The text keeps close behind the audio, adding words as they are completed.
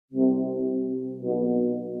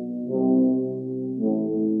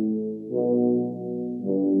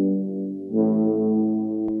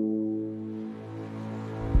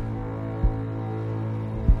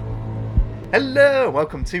Hello,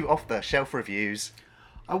 welcome to Off the Shelf Reviews.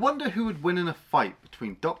 I wonder who would win in a fight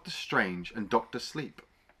between Doctor Strange and Doctor Sleep.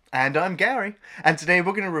 And I'm Gary, and today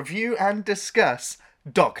we're going to review and discuss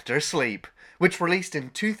Doctor Sleep, which released in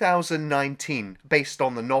 2019 based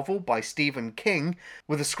on the novel by Stephen King,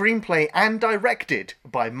 with a screenplay and directed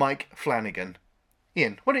by Mike Flanagan.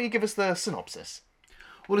 Ian, why don't you give us the synopsis?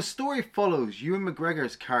 Well, the story follows Ewan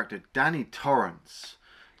McGregor's character, Danny Torrance.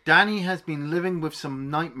 Danny has been living with some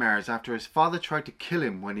nightmares after his father tried to kill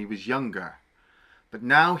him when he was younger. But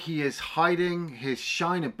now he is hiding his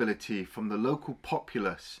shine ability from the local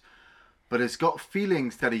populace, but has got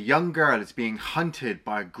feelings that a young girl is being hunted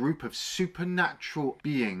by a group of supernatural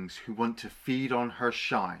beings who want to feed on her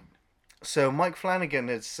shine. So Mike Flanagan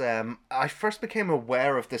is, I first became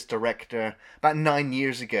aware of this director about 9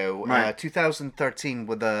 years ago, Right. 2013,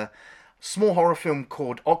 with a small horror film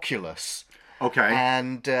called Oculus. Okay.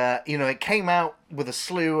 And, it came out with a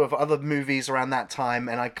slew of other movies around that time,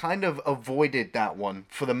 and I kind of avoided that one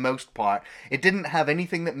for the most part. It didn't have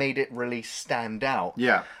anything that made it really stand out.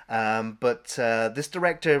 Yeah. But this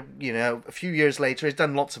director, a few years later, has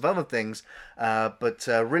done lots of other things, but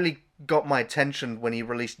really got my attention when he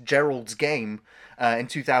released Gerald's Game in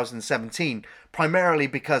 2017, primarily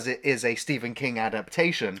because it is a Stephen King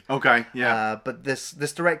adaptation. Okay. Yeah. But this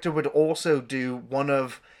director would also do one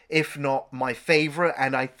of, if not my favorite,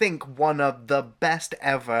 and I think one of the best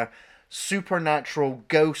ever supernatural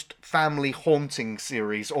ghost family haunting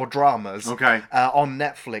series or dramas Okay. on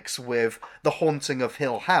Netflix, with The Haunting of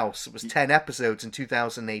Hill House. It was 10 episodes in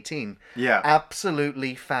 2018. Yeah.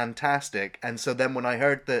 Absolutely fantastic. And so then when I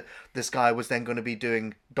heard that this guy was then going to be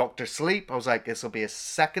doing Doctor Sleep, I was like, this will be a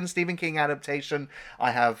second Stephen King adaptation.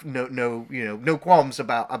 I have no qualms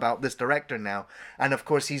about this director now. And of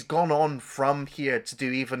course, he's gone on from here to do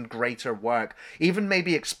even greater work, even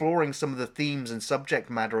maybe exploring some of the themes and subject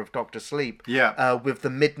matter of Doctor Sleep. Yeah. With The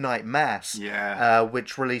Midnight Mass. Yeah.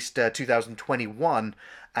 Which released 2021.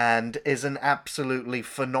 And is an absolutely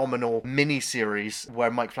phenomenal miniseries where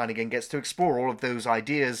Mike Flanagan gets to explore all of those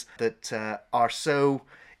ideas that are so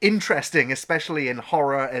interesting, especially in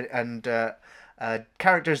horror and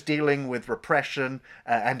characters dealing with repression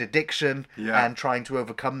and addiction, Yeah. and trying to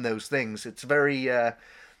overcome those things. It's very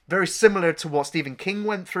similar to what Stephen King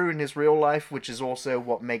went through in his real life, which is also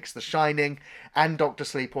what makes The Shining and Doctor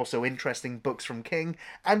Sleep also interesting books from King,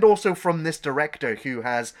 and also from this director who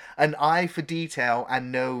has an eye for detail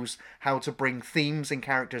and knows how to bring themes and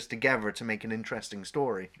characters together to make an interesting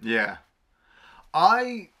story. Yeah.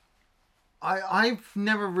 I've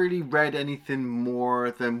never really read anything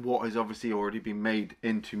more than what has obviously already been made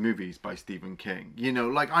into movies by Stephen King.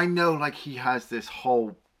 I know he has this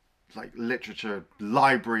whole literature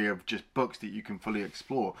library of just books that you can fully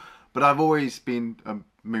explore. But I've always been a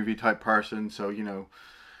movie type person, so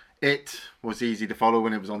it was easy to follow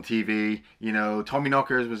when it was on TV.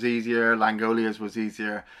 Tommyknockers was easier, Langoliers was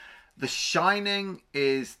easier. The Shining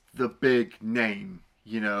is the big name.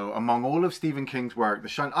 Among all of Stephen King's work,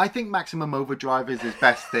 I think Maximum Overdrive is his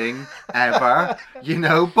best thing ever,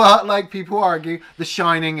 but people argue The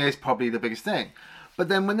Shining is probably the biggest thing. But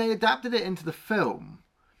then when they adapted it into the film,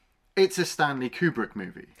 it's a Stanley Kubrick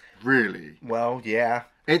movie, really. Well, yeah.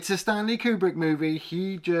 It's a Stanley Kubrick movie.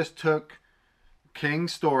 He just took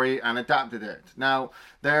King's story and adapted it. Now,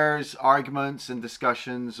 there's arguments and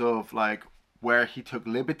discussions of where he took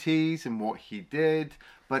liberties and what he did,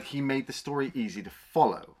 but he made the story easy to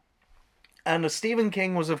follow. And Stephen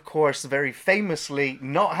King was, of course, very famously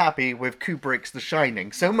not happy with Kubrick's The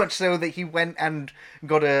Shining. So much so that he went and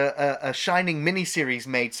got a Shining miniseries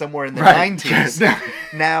made somewhere in the 90s.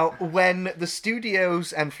 Now, when the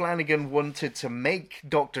studios and Flanagan wanted to make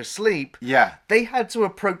Doctor Sleep, Yeah. they had to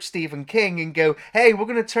approach Stephen King and go, hey, we're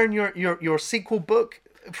going to turn your sequel book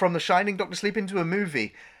from The Shining, Doctor Sleep, into a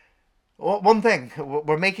movie. One thing,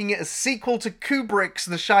 we're making it a sequel to Kubrick's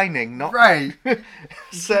The Shining, not... Right.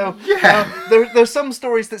 So, Yeah. there's some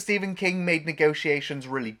stories that Stephen King made negotiations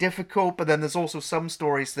really difficult, but then there's also some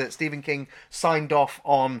stories that Stephen King signed off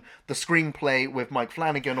on the screenplay with Mike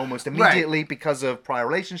Flanagan almost immediately because of prior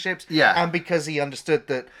relationships, Yeah. and because he understood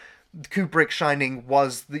that Kubrick's Shining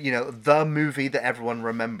was the movie that everyone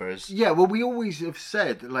remembers. Yeah, well, we always have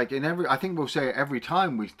said, I think we'll say it every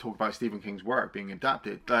time we talk about Stephen King's work being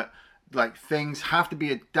adapted, that things have to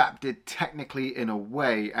be adapted technically in a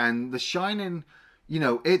way, and The Shining,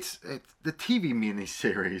 it's the TV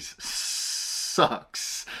miniseries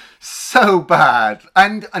sucks so bad,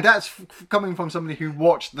 and that's coming from somebody who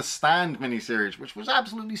watched the Stand miniseries, which was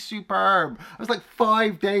absolutely superb. It was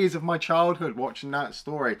 5 days of my childhood watching that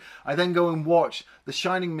story. I then go and watch the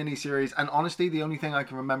Shining miniseries, and honestly, the only thing I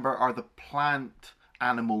can remember are the plant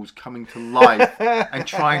animals coming to life and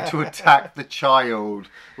trying to attack the child.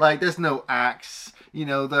 Like, there's no axe. You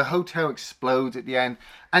know, the hotel explodes at the end.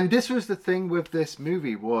 And this was the thing with this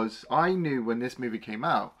movie was I knew when this movie came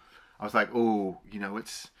out, I was like, oh, you know,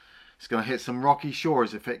 it's going to hit some rocky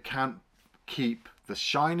shores if it can't keep the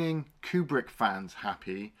Shining Kubrick fans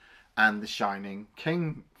happy and the Shining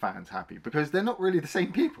King fans happy, because they're not really the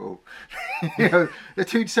same people. You know, they're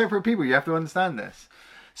two separate people. You have to understand this.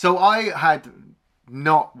 So I had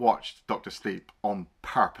not watched Doctor Sleep on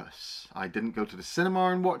purpose. I didn't go to the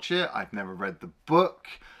cinema and watch it. I've never read the book.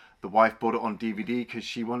 The wife bought it on DVD because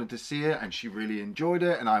she wanted to see it and she really enjoyed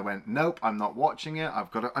it. And I went, nope, I'm not watching it.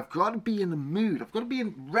 I've got to be in the mood. I've got to be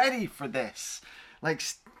ready for this. Like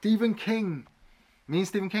Stephen King. Me and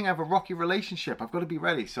Stephen King have a rocky relationship. I've got to be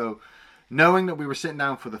ready. So knowing that we were sitting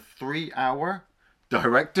down for the 3-hour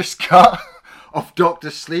director's cut of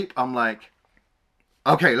Doctor Sleep, I'm like,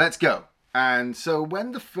 okay, let's go. And so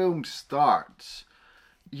when the film starts,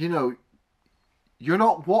 you know, you're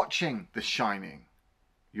not watching The Shining.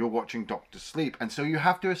 You're watching Doctor Sleep. And so you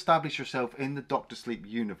have to establish yourself in the Doctor Sleep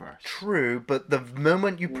universe. True, but the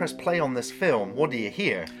moment you press play on this film, what do you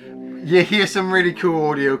hear? You hear some really cool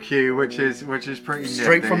audio cue, which is pretty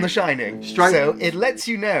Straight nifty. from The Shining. Straight. So it lets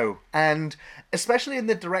you know. And especially in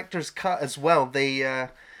the director's cut as well, they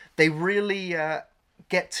really...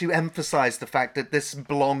 get to emphasize the fact that this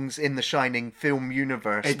belongs in the Shining film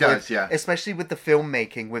universe. It does, yeah. Especially with the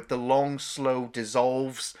filmmaking, with the long, slow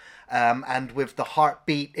dissolves, and with the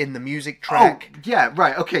heartbeat in the music track. Oh, yeah,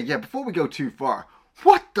 right. Okay, yeah, before we go too far,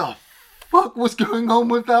 what the fuck was going on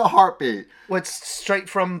with that heartbeat? Well, it's straight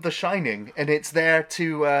from The Shining, and it's there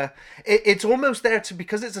to... it's almost there to...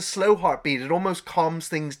 Because it's a slow heartbeat, it almost calms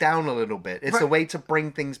things down a little bit. It's a way to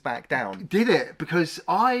bring things back down. Did it? Because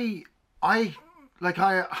I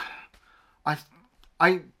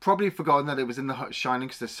probably forgotten that it was in The Shining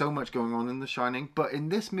because there's so much going on in The Shining. But in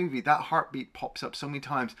this movie, that heartbeat pops up so many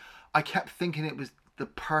times. I kept thinking it was the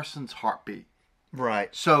person's heartbeat. Right.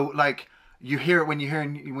 So, like, you hear it when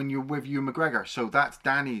you're with Ewan McGregor. So that's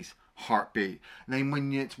Danny's heartbeat. And then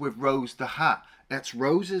when it's with Rose the Hat, that's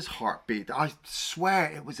Rose's heartbeat. I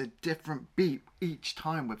swear it was a different beat each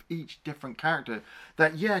time with each different character.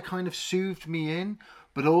 That, yeah, kind of soothed me in,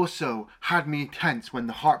 but also had me tense when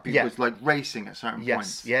the heartbeat was like racing at certain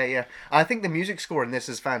points. Yeah. I think the music score in this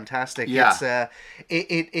is fantastic. Yeah.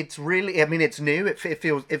 It's really, I mean, it's new. It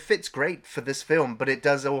fits great for this film, but it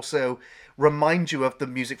does also remind you of the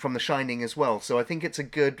music from The Shining as well. So I think it's a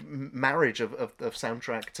good marriage of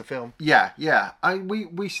soundtrack to film. Yeah.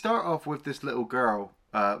 We start off with this little girl,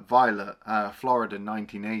 Violet, Florida,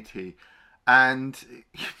 1980, and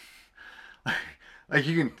like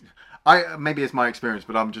you can. Maybe it's my experience,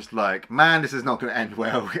 but I'm just like, man, this is not going to end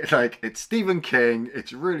well. Like, it's Stephen King.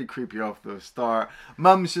 It's really creepy off the start.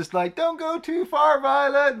 Mum's just like, don't go too far,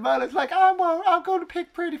 Violet. And Violet's like, I'm going to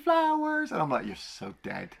pick pretty flowers. And I'm like, you're so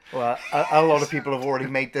dead. Well, a lot of people have already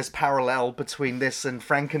made this parallel between this and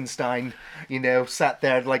Frankenstein. You know, sat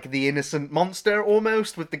there like the innocent monster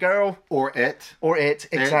almost with the girl. Or It.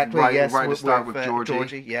 Exactly, yes. Right at the start with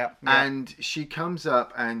Georgie, yeah. And she comes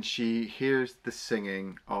up and she hears the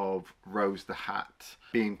singing of Rose the Hat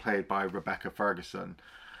being played by Rebecca Ferguson.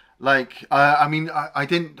 Like, I mean, I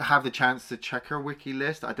didn't have the chance to check her wiki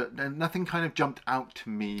list. Nothing kind of jumped out to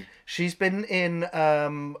me. She's been in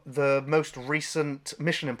the most recent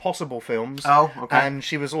Mission Impossible films. Oh, okay. And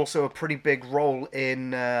she was also a pretty big role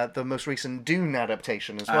in the most recent Dune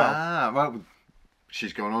adaptation as well. Ah, well,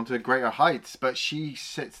 she's going on to greater heights. But she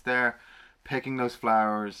sits there picking those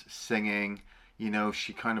flowers, singing. You know,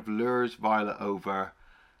 she kind of lures Violet over.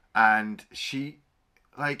 And she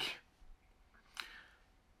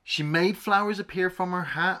made flowers appear from her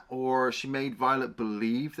hat, or she made Violet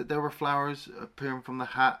believe that there were flowers appearing from the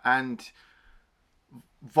hat. And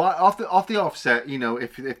off the offset, you know,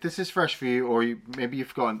 if this is fresh for you, or maybe you've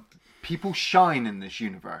forgotten, people shine in this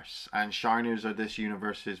universe, and shiners are this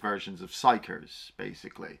universe's versions of psychers,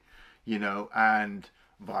 basically, you know. And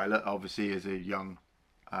Violet obviously is a young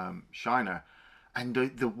shiner. And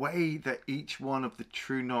the way that each one of the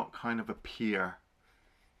True Knot kind of appear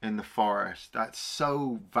in the forest, that's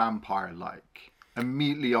so vampire-like.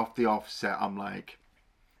 Immediately off the offset, I'm like,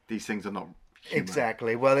 these things are not human.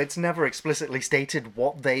 Exactly. Well, it's never explicitly stated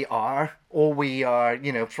what they are. All we are,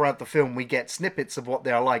 you know, throughout the film, we get snippets of what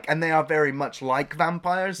they are like. And they are very much like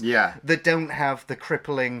vampires. Yeah. That don't have the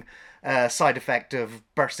crippling side effect of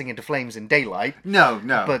bursting into flames in daylight. No.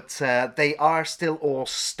 But they are still all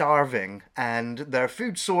starving, and their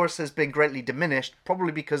food source has been greatly diminished,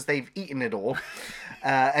 probably because they've eaten it all.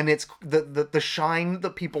 And it's the shine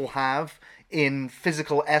that people have in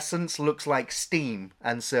physical essence looks like steam,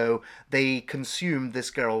 and so they consume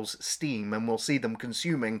this girl's steam, and we'll see them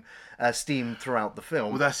consuming steam throughout the film.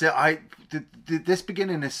 Well, that's it. This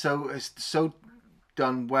beginning is so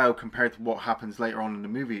done well compared to what happens later on in the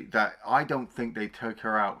movie that I don't think they took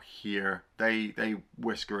her out here. They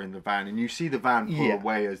whisk her in the van, and you see the van pull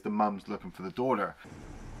away as the mum's looking for the daughter.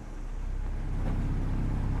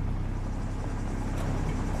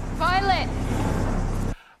 Violet!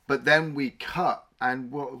 But then we cut,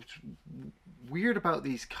 and what's weird about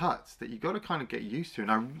these cuts that you got to kind of get used to,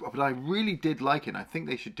 but I really did like it, and I think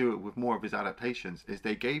they should do it with more of his adaptations, is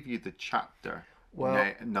they gave you the chapter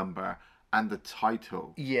number and the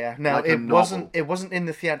title. Yeah, now like it wasn't in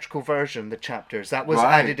the theatrical version, the chapters. That was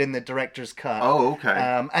Right. added in the director's cut. Oh, okay.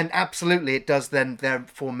 And absolutely, it does then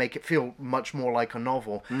therefore make it feel much more like a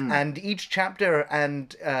novel. And each chapter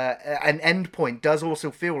and an end point does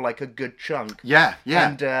also feel like a good chunk. Yeah, yeah.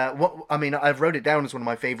 And I've wrote it down as one of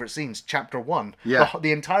my favorite scenes, chapter 1. Yeah.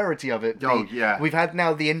 The entirety of it. Oh, yeah. We've had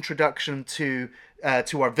now the introduction to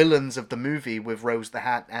our villains of the movie with Rose the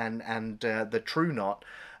Hat and the True Knot.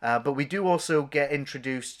 But we do also get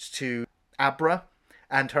introduced to Abra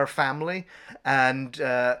and her family, and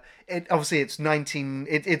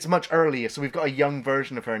it's much earlier, so we've got a young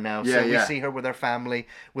version of her now. Yeah, so we yeah. see her with her family,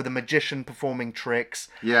 with a magician performing tricks.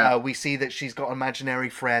 Yeah. We see that she's got imaginary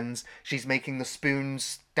friends. She's making the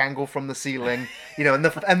spoons dangle from the ceiling, and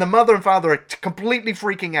the mother and father are completely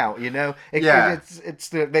freaking out. They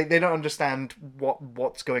don't understand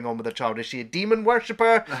what's going on with the child. Is she a demon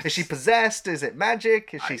worshipper? Is she possessed? Is it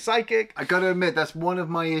magic? Is she psychic? I gotta admit, that's one of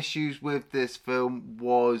my issues with this film,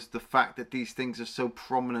 was the fact that these things are so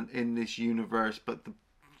prominent in this universe, but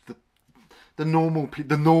the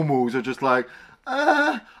normals are just like,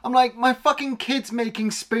 I'm like, my fucking kid's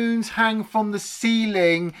making spoons hang from the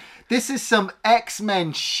ceiling. This is some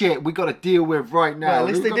X-Men shit we got to deal with right now. Well,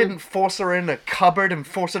 at least they didn't force her in a cupboard and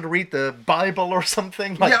force her to read the Bible or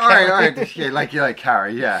something. Like all right. Yeah, like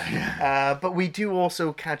Carrie, yeah. But we do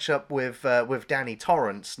also catch up with Danny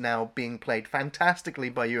Torrance, now being played fantastically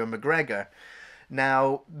by Ewan McGregor.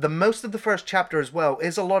 Now, the most of the first chapter as well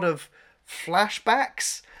is a lot of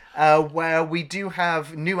flashbacks. Where we do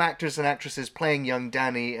have new actors and actresses playing young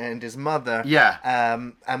Danny and his mother. Yeah.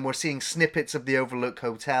 And we're seeing snippets of the Overlook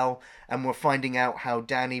Hotel, and we're finding out how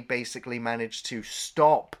Danny basically managed to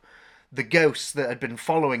stop the ghosts that had been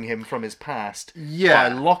following him from his past by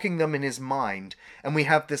locking them in his mind. And we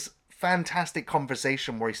have this fantastic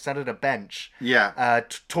conversation where he's sat at a bench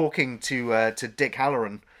talking to Dick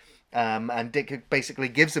Halloran. And Dick basically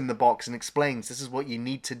gives him the box and explains this is what you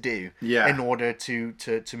need to do in order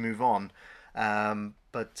to move on.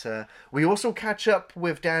 But we also catch up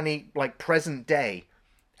with Danny like present day,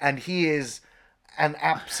 and he is an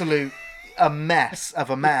absolute a mess of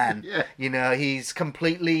a man. He's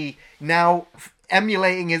completely now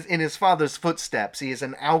emulating in his father's footsteps. He is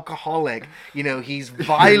an alcoholic. He's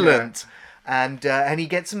violent, and he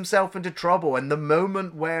gets himself into trouble. And the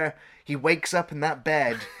moment where he wakes up in that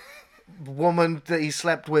bed, woman that he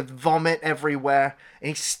slept with vomit everywhere, and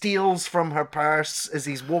he steals from her purse as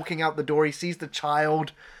he's walking out the door. He sees the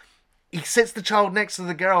child. He sits the child next to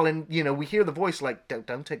the girl, and we hear the voice like,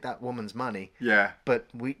 "Don't take that woman's money." Yeah. But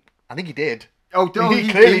I think he did. Oh, he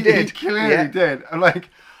clearly did. He clearly did.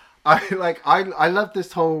 I love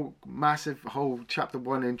this whole massive whole chapter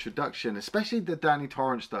 1 introduction, especially the Danny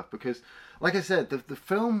Torrance stuff, because, like I said, the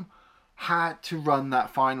film had to run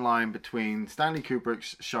that fine line between Stanley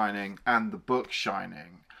Kubrick's Shining and the book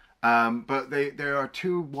Shining. But they are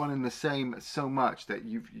two one and the same so much that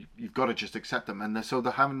you've got to just accept them. And so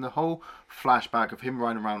they're having the whole flashback of him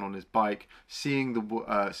riding around on his bike, seeing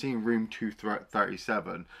seeing room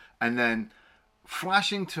 237, and then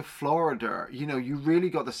flashing to Florida. You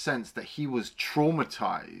really got the sense that he was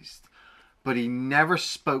traumatized, but he never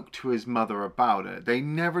spoke to his mother about it. They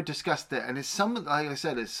never discussed it. And it's like I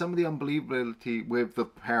said, it's some of the unbelievability with the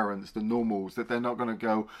parents, the normals, that they're not going to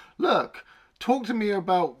go, look, talk to me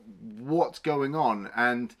about what's going on.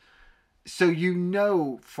 And so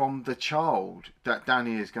from the child that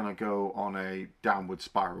Danny is going to go on a downward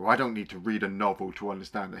spiral. I don't need to read a novel to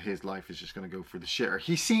understand that his life is just going to go through the shitter.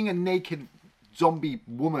 He's seeing a naked zombie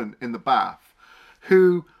woman in the bath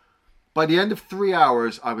who, by the end of 3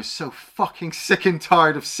 hours, I was so fucking sick and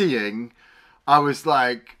tired of seeing. I was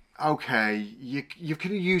like, okay, you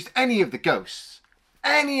could have used any of the ghosts,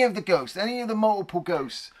 any of the multiple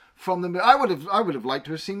ghosts from the. I would have liked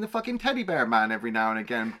to have seen the fucking teddy bear man every now and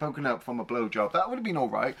again poking up from a blowjob. That would have been all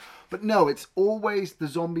right. But no, it's always the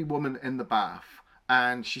zombie woman in the bath,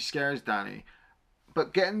 and she scares Danny.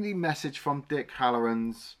 But getting the message from Dick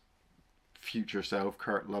Halloran's future self,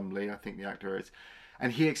 Kurt Lumley, I think the actor is,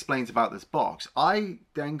 and he explains about this box. I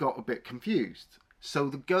then got a bit confused. So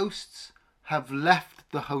the ghosts have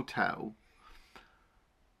left the hotel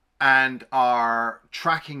and are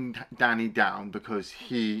tracking Danny down because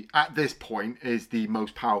he, at this point, is the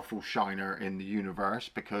most powerful shiner in the universe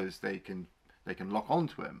because they can lock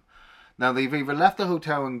onto him. Now they've either left the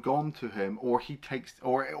hotel and gone to him, or he takes,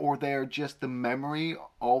 or they're just the memory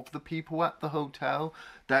of the people at the hotel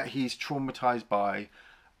that he's traumatized by,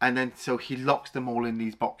 and then so he locks them all in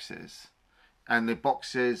these boxes, and the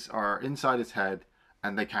boxes are inside his head,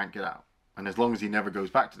 and they can't get out. And as long as he never goes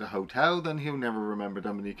back to the hotel, then he'll never remember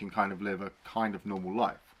them, and he can kind of live a kind of normal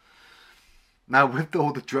life. Now with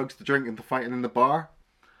all the drugs, the drinking, the fighting in the bar,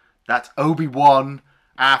 that's Obi-Wan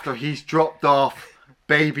after he's dropped off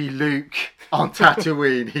baby Luke on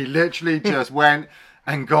Tatooine. He literally just went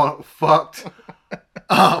and got fucked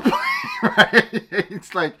up. Right?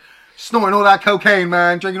 It's like snorting all that cocaine,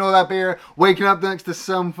 man, drinking all that beer, waking up next to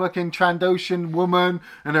some fucking Trandoshan woman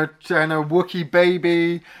and her Wookiee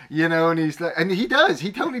baby, you know, and he's like, and he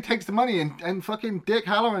totally takes the money, and fucking Dick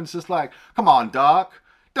Halloran's just like, come on, Doc,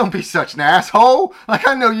 don't be such an asshole. Like,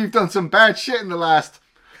 I know you've done some bad shit in the last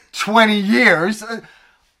 20 years.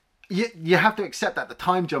 You have to accept that the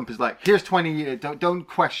time jump is like, here's 20 years. Don't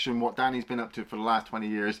question what Danny's been up to for the last 20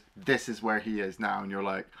 years. This is where he is now. And you're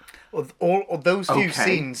like... All of those few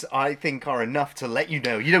scenes, I think, are enough to let you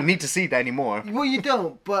know. You don't need to see that anymore. Well, you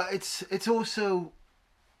don't, but it's also...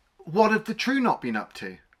 What have the True not been up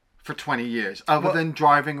to for 20 years? Other than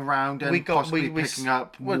driving around and possibly picking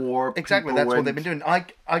up more exactly, people. That's what they've been doing.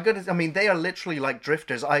 I mean, they are literally like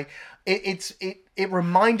drifters. It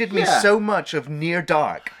reminded me so much of Near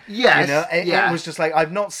Dark. Yes, you know, it was just like,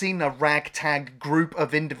 I've not seen a ragtag group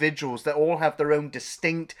of individuals that all have their own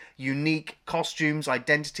distinct, unique costumes,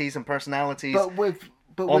 identities, and personalities.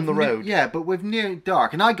 But on the road. But with Near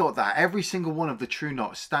Dark, and I got that. Every single one of the True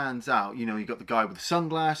Knots stands out. You know, you got the guy with the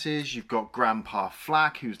sunglasses. You've got Grandpa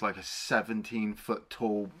Flack, who's like a 17-foot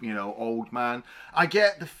tall, you know, old man. I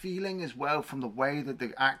get the feeling as well from the way that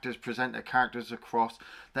the actors present their characters across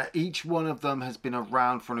that each one of them has been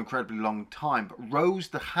around for an incredibly long time. But Rose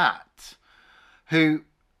the Hat, who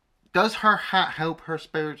does her hat help her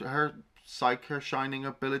spirit, her psyche shining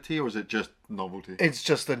ability, or is it just novelty? It's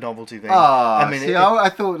just a novelty thing. I mean, I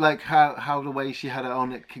thought like how the way she had it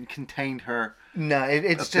on it contained her. No,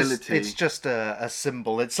 it's ability. It's just a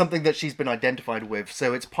symbol. It's something that she's been identified with,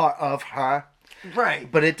 so it's part of her. Right.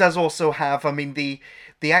 But it does also have. I mean, the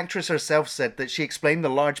actress herself said that she explained the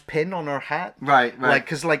large pin on her hat. Right. Like,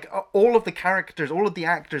 because like all of the characters, all of the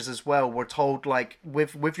actors as well, were told like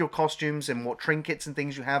with your costumes and what trinkets and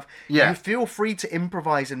things you have, you feel free to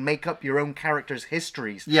improvise and make up your own characters'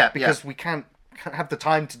 histories. Yeah. Because we can't have the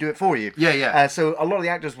time to do it for you. Yeah. So a lot of the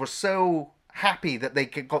actors were so happy that they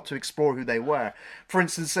got to explore who they were. For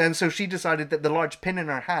instance, and so she decided that the large pin in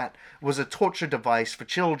her hat was a torture device for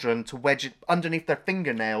children to wedge it underneath their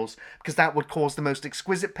fingernails because that would cause the most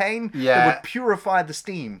exquisite pain. Yeah. It would purify the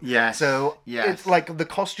steam. Yes. So it's like the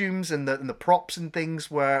costumes and the props and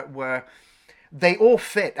things were they all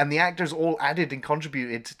fit, and the actors all added and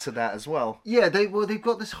contributed to that as well. Yeah, they've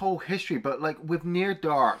got this whole history, but like with Near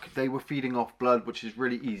Dark, they were feeding off blood, which is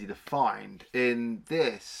really easy to find. In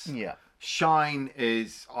this, Shine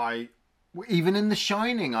is even in The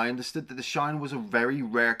Shining, I understood that the shine was a very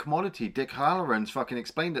rare commodity. Dick Halloran's fucking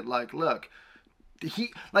explained it. Like, look,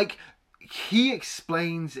 he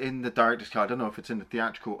explains in the director's cut, I don't know if it's in the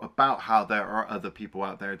theatrical, about how there are other people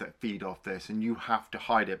out there that feed off this, and you have to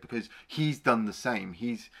hide it because he's done the same.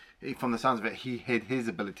 From the sounds of it, he hid his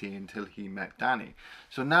ability until he met Danny.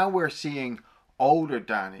 So now we're seeing older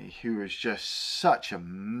Danny, who is just such a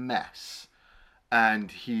mess.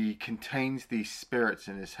 And he contains these spirits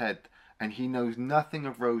in his head, and he knows nothing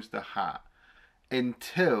of Rose the Hat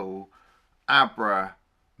until Abra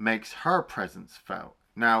makes her presence felt.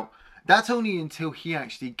 Now, that's only until he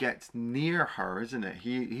actually gets near her, isn't it?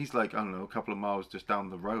 He's like, I don't know, a couple of miles just down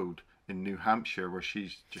the road in New Hampshire where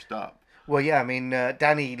she's just up. Well, yeah, I mean,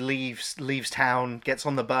 Danny leaves town, gets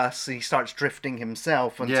on the bus, he starts drifting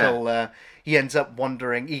himself until he ends up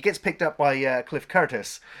wandering. He gets picked up by Cliff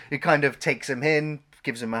Curtis, who kind of takes him in,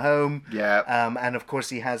 gives him a home. Yeah. And of course,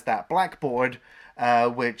 he has that blackboard,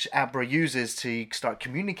 which Abra uses to start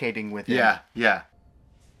communicating with him. Yeah.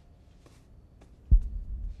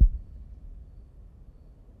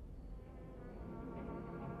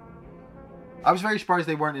 I was very surprised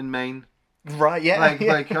they weren't in Maine. Right, yeah.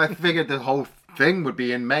 Like I figured the whole thing would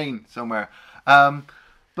be in Maine somewhere.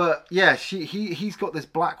 But yeah, he's got this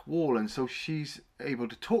black wall, and so she's able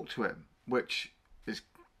to talk to him, which is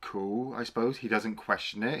cool, I suppose. He doesn't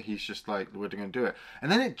question it. He's just like, we're going to do it.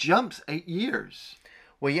 And then it jumps 8 years.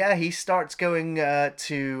 Well, yeah, he starts going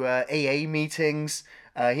to AA meetings.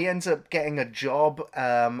 He ends up getting a job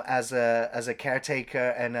as a caretaker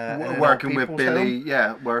and Working with Billy,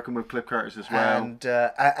 working with Cliff Curtis as well.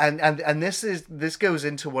 And this goes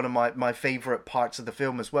into one of my favorite parts of the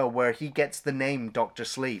film as well, where he gets the name Dr.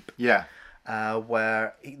 Sleep. Yeah.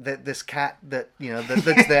 Where this cat that's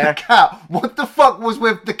there. Cat. What the fuck was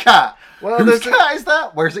with the cat? Well, whose cat is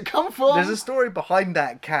that? Where's it come from? There's a story behind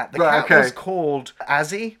that cat. The cat was called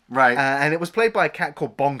Azzy, right? And it was played by a cat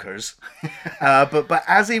called Bonkers. but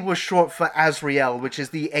Azzy was short for Azrael, which is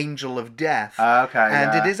the angel of death.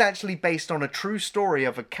 And it is actually based on a true story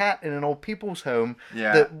of a cat in an old people's home.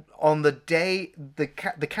 Yeah. That on the day the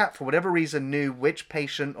cat for whatever reason knew which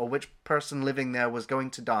patient or which person living there was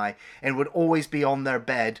going to die, and would always be on their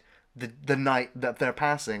bed the night that they're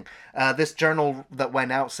passing. This journal that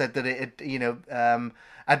went out said that it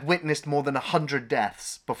had witnessed more than 100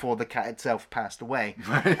 deaths before the cat itself passed away.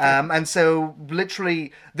 Right. And so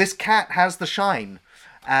literally this cat has the shine.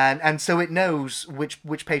 And so it knows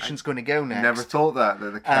which patient's going to go next. Never thought that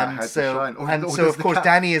the cat has the shine. So of course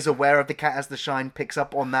Danny is aware of the cat has the shine, picks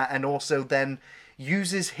up on that, and also then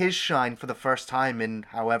uses his shine for the first time in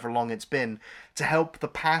however long it's been to help the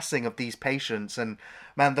passing of these patients. And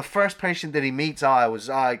man, the first patient that he meets,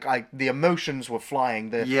 the emotions were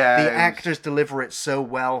flying. The actors deliver it so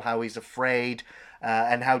well, how he's afraid,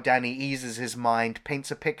 and how Danny eases his mind,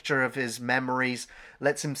 paints a picture of his memories,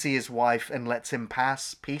 lets him see his wife, and lets him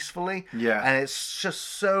pass peacefully. Yeah. And it's just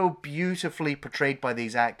so beautifully portrayed by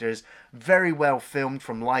these actors. Very well filmed,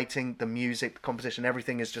 from lighting, the music, the composition,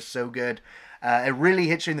 everything is just so good. It really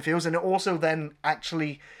hits you in the feels, and it also then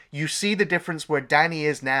actually, you see the difference where Danny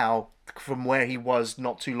is now from where he was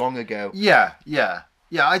not too long ago. Yeah.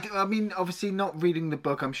 I mean, obviously, not reading the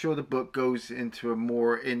book, I'm sure the book goes into a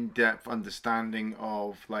more in-depth understanding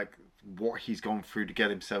of like what he's gone through to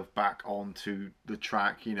get himself back onto the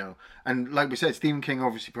track, And like we said, Stephen King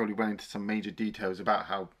obviously probably went into some major details about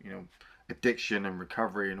how, addiction and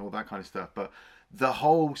recovery and all that kind of stuff. But the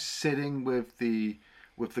whole sitting with the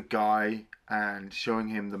guy and showing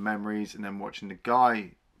him the memories and then watching the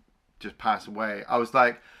guy just pass away, I was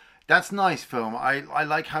like, that's nice film. I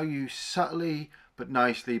like how you subtly but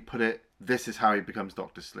nicely put it, this is how he becomes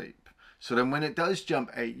Dr. Sleep. So then when it does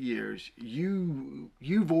jump 8 years,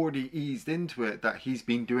 you've already eased into it that he's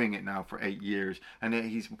been doing it now for 8 years, and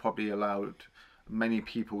he's probably allowed many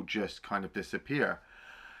people just kind of disappear.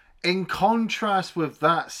 In contrast with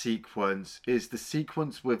that sequence is the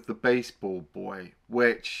sequence with the baseball boy,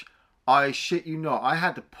 which, I shit you not, I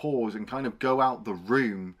had to pause and kind of go out the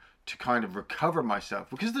room to kind of recover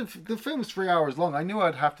myself, because the film's 3 hours long. I knew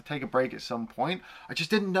I'd have to take a break at some point. I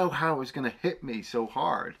just didn't know how it was going to hit me so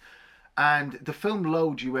hard. And the film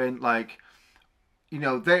loads you in like,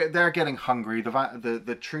 they're getting hungry.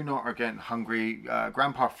 The True Knot are getting hungry.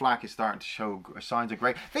 Grandpa Flack is starting to show signs of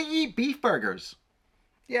great. They eat beef burgers.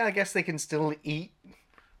 Yeah, I guess they can still eat.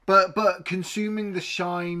 But consuming the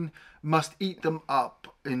shine must eat them up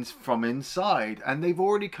from inside. And they've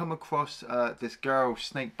already come across this girl,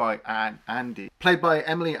 Snakebite Andy, played by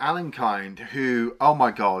Emily Allenkind, who, oh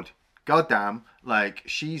my god, goddamn, like,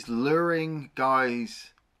 she's luring guys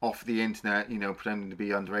off the internet, pretending to be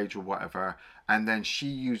underage or whatever, and then she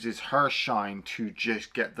uses her shine to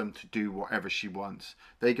just get them to do whatever she wants.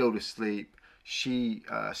 They go to sleep. She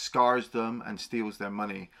scars them and steals their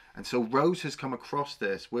money. And so Rose has come across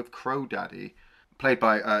this with Crow Daddy, played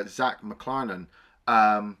by Zach McClarnon,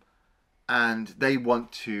 and they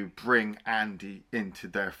want to bring Andy into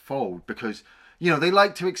their fold because, they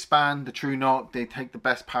like to expand the True Knot. They take the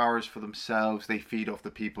best powers for themselves. They feed off the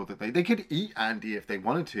people that they could eat Andy if they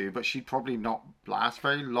wanted to, but she'd probably not last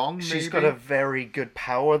very long. She's got a very good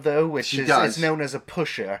power though, which is known as a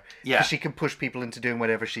pusher. Yeah, she can push people into doing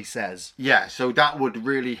whatever she says. Yeah, so that would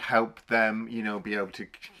really help them, be able to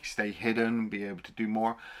stay hidden, be able to do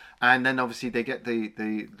more. And then obviously they get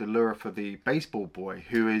the lure for the baseball boy,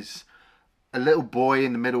 who is a little boy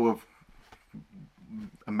in the middle of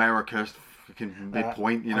America's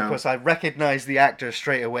midpoint, Of course, I recognized the actor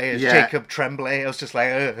straight away as Jacob Tremblay. I was just like,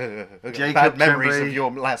 bad memories of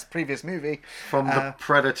your previous movie. From The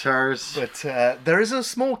Predators. But there is a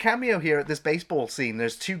small cameo here at this baseball scene.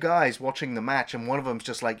 There's two guys watching the match, and one of them's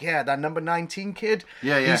just like, that number 19 kid,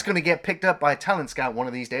 he's going to get picked up by a talent scout one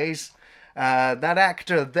of these days. That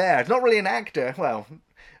actor there, not really an actor, well,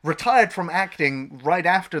 retired from acting right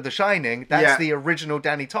after The Shining. That's the original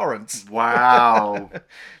Danny Torrance. Wow.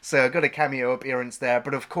 So got a cameo appearance there.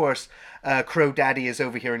 But of course, Crow Daddy is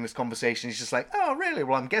overhearing this conversation. He's just like, oh, really?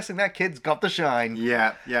 Well, I'm guessing that kid's got the shine.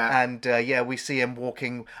 Yeah, yeah. And we see him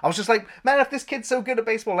walking. I was just like, man, if this kid's so good at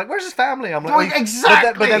baseball, like, where's his family? I'm like, Right,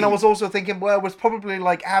 exactly. But then I was also thinking, well, it was probably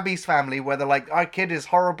like Abby's family, where they're like, our kid is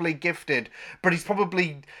horribly gifted, but he's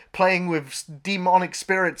probably playing with demonic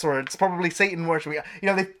spirits, or it's probably Satan worshiping. You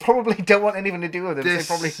know, they probably don't want anything to do with him. They're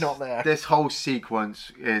probably not there. This whole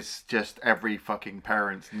sequence is just every fucking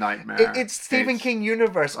parent's nightmare. It's Stephen King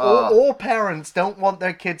universe. All parents don't want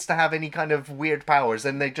their kids to have any kind of weird powers,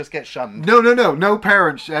 and they just get shunned. No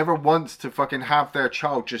parents ever wants to fucking have their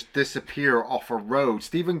child just disappear off a road.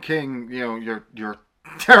 Stephen King, you know, you're a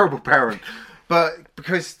terrible parent. But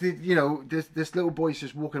because this little boy's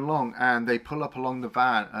just walking along, and they pull up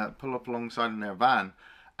alongside in their van,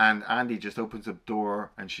 and Andy just opens the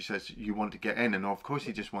door, and she says, "You want to get in?" And of course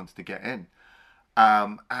he just wants to get in.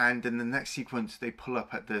 And in the next sequence, they pull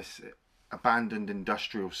up at this abandoned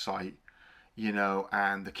industrial site, you know,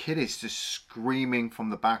 and the kid is just screaming from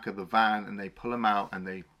the back of the van, and they pull him out and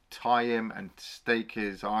they tie him and stake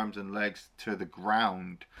his arms and legs to the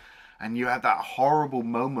ground. And you have that horrible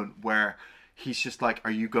moment where he's just like,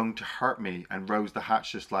 "Are you going to hurt me?" And Rose the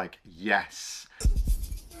Hat's just like, "Yes."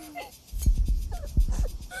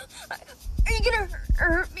 Are you gonna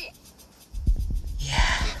hurt me?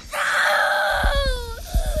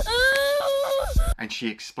 And she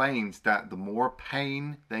explains that the more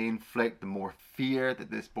pain they inflict, the more fear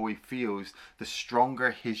that this boy feels, the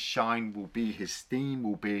stronger his shine will be, his steam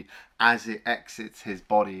will be as it exits his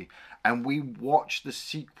body. And we watch the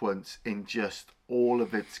sequence in just all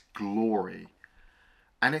of its glory.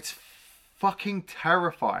 And it's fucking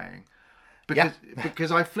terrifying.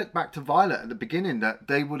 Because I flick back to Violet at the beginning, that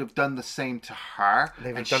they would have done the same to her.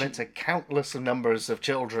 They've done it to countless numbers of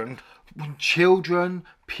children. Children,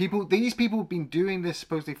 people. These people have been doing this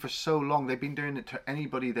supposedly for so long. They've been doing it to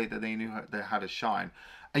anybody that they knew they had a shine.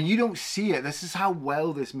 And you don't see it. This is how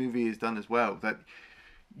well this movie is done as well. That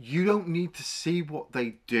you don't need to see what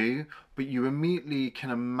they do, but you immediately can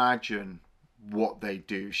imagine what they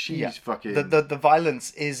do. She's fucking... The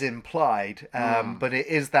violence is implied, but it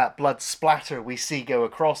is that blood splatter we see go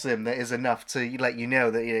across him that is enough to let you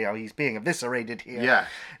know that, you know, he's being eviscerated here. Yeah.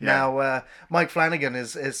 Now, Mike Flanagan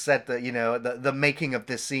has said that, you know, the making of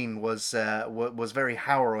this scene was very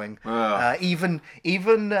harrowing. Even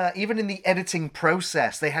in the editing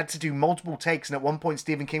process, they had to do multiple takes, and at one point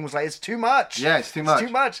Stephen King was like, "It's too much. Yeah, it's too much. It's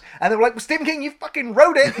too much." And they were like, "Well, Stephen King, you fucking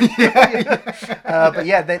wrote it." But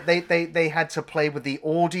yeah, they had to play with the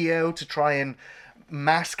audio to try and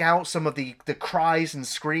mask out some of the cries and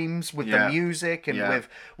screams with the music and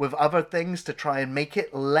with other things to try and make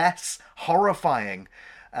it less horrifying.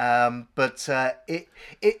 But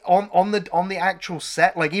it on the actual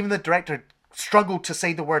set, like, even the director struggled to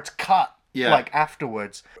say the words "cut." Like,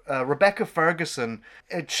 afterwards, Rebecca Ferguson,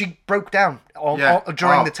 she broke down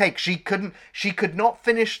during the take. She could not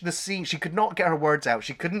finish the scene. She could not get her words out.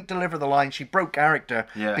 She couldn't deliver the line. She broke character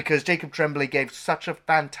because Jacob Tremblay gave such a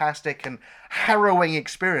fantastic and harrowing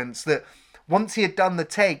experience that once he had done the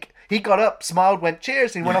take, he got up, smiled, went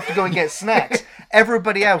cheers, and he went off to go and get snacks.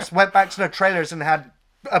 Everybody else went back to their trailers and had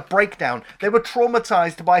a breakdown. They were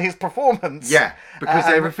traumatized by his performance. Yeah, because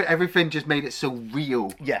everything just made it so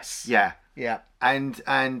real. Yes. Yeah.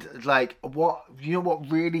 And like, what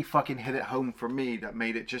really fucking hit it home for me, that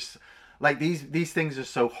made it just like, these things are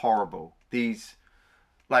so horrible. These,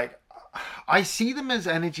 like, I see them as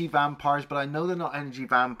energy vampires, but I know they're not energy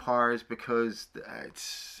vampires because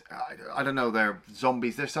it's, I don't know, they're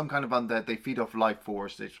zombies. They're some kind of undead. They feed off life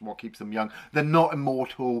force. It's what keeps them young. They're not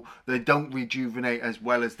immortal. They don't rejuvenate as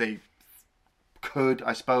well as they could,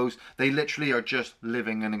 I suppose. They literally are just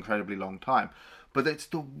living an incredibly long time. But it's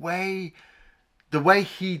the way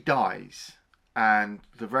he dies, and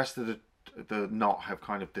the rest of the knot have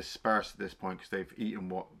kind of dispersed at this point because they've eaten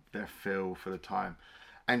what their fill for the time.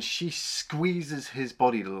 And she squeezes his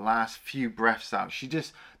body the last few breaths out.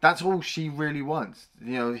 That's all she really wants.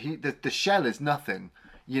 You know, the shell is nothing.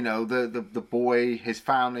 You know, the boy, his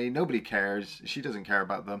family, nobody cares. She doesn't care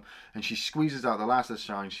about them. And she squeezes out the last of the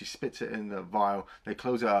shine. She spits it in the vial. They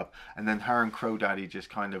close it up. And then her and Crow Daddy just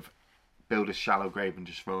kind of build a shallow grave and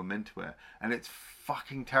just throw him into it. And it's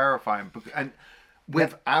fucking terrifying. And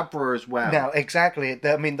with Abra as well. No, exactly.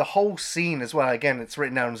 I mean, the whole scene as well, again, it's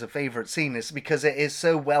written down as a favourite scene, is because it is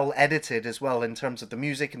so well edited as well in terms of the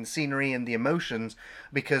music and the scenery and the emotions,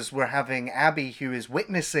 because we're having Abby, who is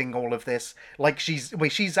witnessing all of this, like she's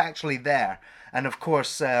actually there. And of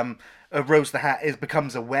course, Rose the Hat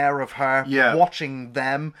becomes aware of her, watching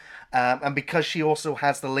them. And because she also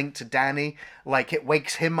has the link to Danny, like, it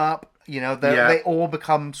wakes him up. You know, Yeah. they all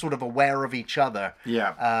become sort of aware of each other.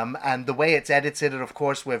 Yeah. And the way it's edited, and of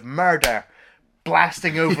course with murder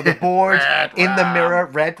blasting over the board in the mirror,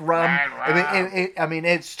 red rum. I mean,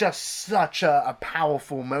 it's just such a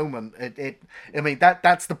powerful moment. I mean,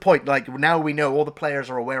 that's the point. Like, now we know all the players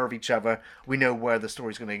are aware of each other. We know where the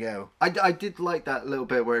story's going to go. I did like that little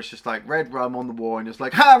bit where it's just like red rum on the wall, and it's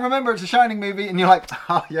like, ha, remember it's a Shining movie, and you're like,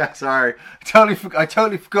 oh yeah, sorry, I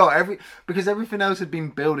totally forgot because everything else had been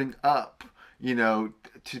building up, you know,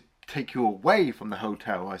 to take you away from the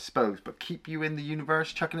hotel, I suppose, but keep you in the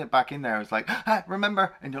universe. Chucking it back in there, it's like, ah,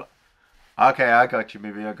 remember, and you're like, okay, I got you,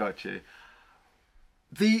 maybe I got you.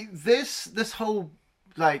 This whole,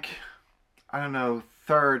 like, I don't know,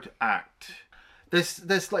 third act.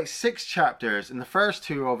 There's like 6 chapters, and the first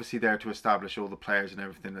 2 are obviously there to establish all the players and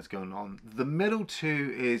everything that's going on. The middle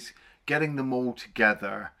 2 is getting them all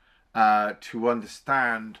together to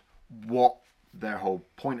understand what their whole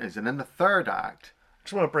point is, and then the third act. I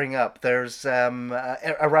just want to bring up, there's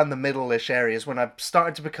around the middle-ish areas when I've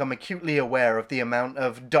started to become acutely aware of the amount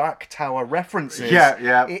of Dark Tower references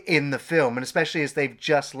in the film, and especially as they've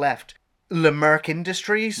just left Le Merc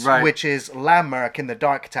Industries, which is La Merc in the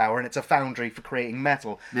Dark Tower, and it's a foundry for creating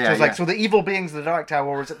metal. So it's like, so the evil beings of the Dark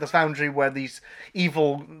Tower was at the foundry where these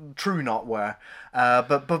evil True Knot were.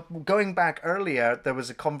 But going back earlier, there was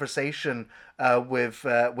a conversation with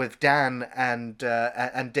Dan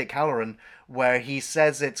and Dick Halloran where he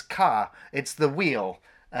says it's Ka, it's the wheel.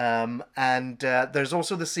 And there's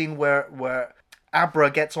also the scene where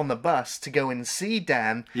Abra gets on the bus to go and see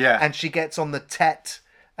Dan, and she gets on the Tet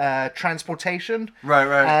transportation.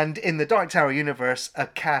 Right. And in the Dark Tower universe, a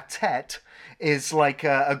Ka-Tet is like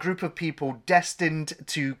a group of people destined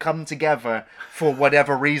to come together for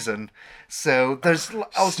whatever reason. So there's...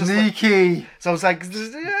 Sneaky! So I was like,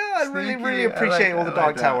 yeah, I really appreciate all the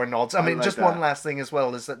Dark Tower nods. I mean, just one last thing as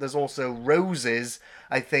well is that there's also roses.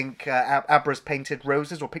 I think Abra's painted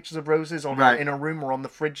roses or pictures of roses in a room or on the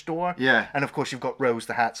fridge door. Yeah. And of course you've got Rose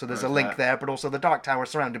the Hat, so there's a link there, but also the Dark Tower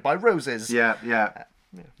surrounded by roses. Yeah.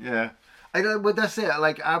 But that's it.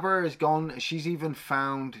 Like, Abra is gone. She's even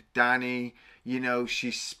found Danny. You know,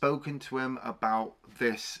 she's spoken to him about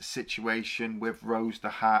this situation with Rose the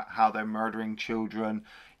Hat, how they're murdering children,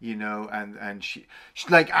 you know, and she's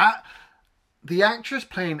like, the actress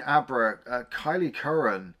playing Abra, Kylie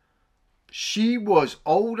Curran, she was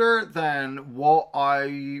older than what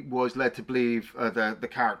I was led to believe the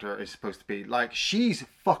character is supposed to be. Like, she's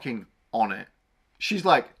fucking on it. She's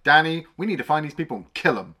like, Danny, we need to find these people and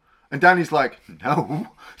kill them. And Danny's like, no.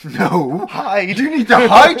 Hide. You need to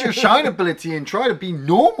hide your shine ability and try to be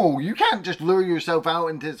normal. You can't just lure yourself out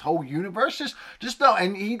into this whole universe. Just no.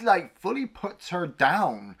 And he like fully puts her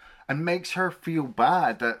down and makes her feel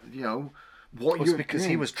bad that, you know, what you're because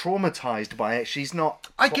doing. he was traumatized by it. She's not...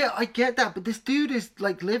 I get that, but this dude is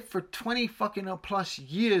like lived for 20 fucking plus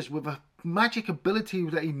years with a magic ability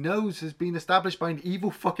that he knows has been established by an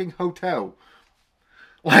evil fucking hotel.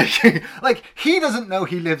 Like he doesn't know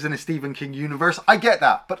he lives in a Stephen King universe. I get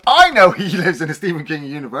that, but I know he lives in a Stephen King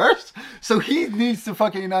universe, so he needs to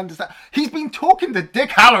fucking understand. He's been talking to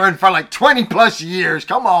Dick Halloran for like 20 plus years.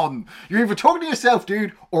 Come on, you're either talking to yourself,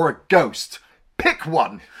 dude, or a ghost. Pick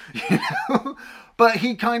one, you know. But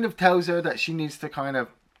he kind of tells her that she needs to kind of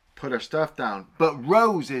put her stuff down. But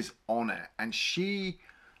Rose is on it, and she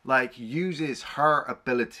like uses her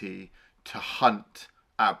ability to hunt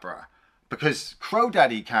Abra. Because Crow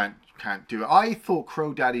Daddy can't do it. I thought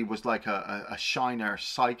Crow Daddy was like a shiner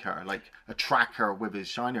psyker, like a tracker with his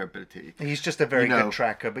shiner ability. He's just a very good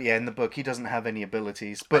tracker, but yeah, in the book he doesn't have any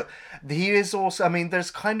abilities. But he is also, I mean, there's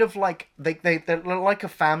kind of like they're like a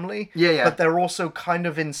family. Yeah. But they're also kind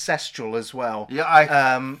of incestual as well.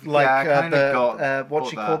 Yeah, what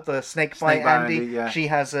she called the Snakebite Andy. Yeah. She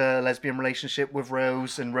has a lesbian relationship with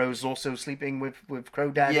Rose, and Rose also sleeping with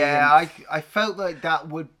Crow Daddy. Yeah, I felt like that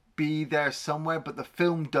would be there somewhere, but the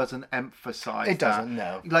film doesn't emphasize it. Doesn't,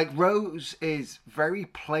 no. Like, Rose is very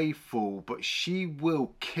playful, but she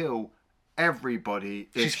will kill everybody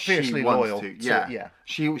if she's fiercely she wants loyal to. Yeah.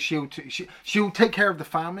 She'll take care of the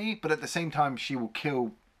family, but at the same time she will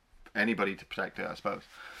kill anybody to protect her, I suppose.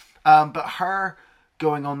 But her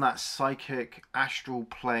going on that psychic astral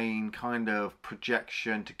plane kind of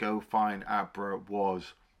projection to go find Abra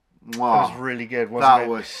was Wow. It was really good, wasn't it? That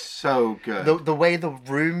was so good. The way the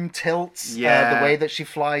room tilts, Yeah. the way that she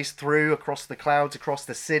flies through across the clouds, across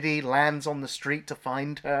the city, lands on the street to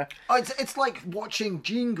find her. Oh, it's like watching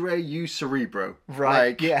Jean Grey use Cerebro. Right,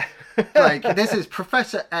 Like, yeah. like, this is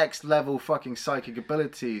Professor X level fucking psychic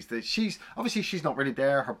abilities. That she's not really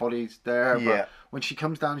there. Her body's there. Yeah. But when she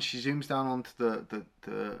comes down, she zooms down onto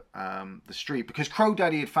the street because Crow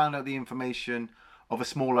Daddy had found out the information of a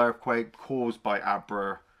small earthquake caused by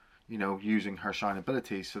Abra, you know, using her shine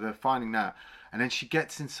abilities. So they're finding that, and then she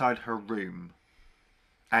gets inside her room,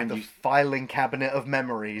 and The filing cabinet of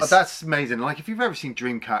memories. Oh, that's amazing. Like, if you've ever seen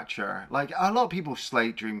Dreamcatcher, like, a lot of people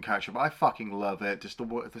slate Dreamcatcher, but I fucking love it. Just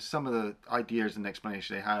some of the ideas and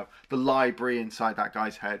explanation they have. The library inside that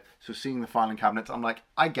guy's head. So seeing the filing cabinets, I'm like,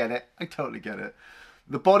 I get it. I totally get it.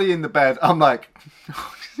 The body in the bed, I'm like,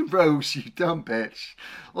 Rose, you dumb bitch.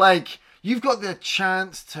 Like, you've got the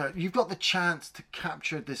chance to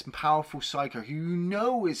capture this powerful psycho who you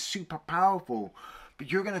know is super powerful.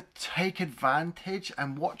 But you're going to take advantage,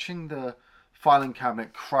 and watching the filing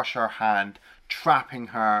cabinet crush her hand, trapping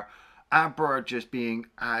her, Abra just being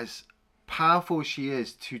as powerful as she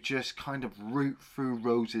is to just kind of root through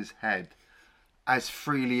Rose's head as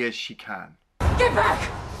freely as she can. Get back!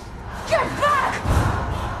 Get back!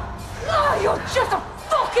 No, you're just a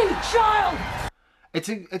fucking child! It's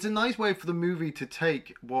a nice way for the movie to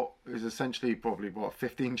take what is essentially probably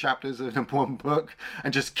 15 chapters in one book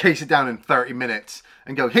and just case it down in 30 minutes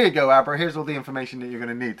and go, here you go, Abra, here's all the information that you're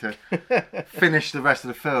going to need to finish the rest of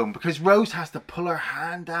the film. Because Rose has to pull her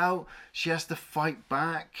hand out, she has to fight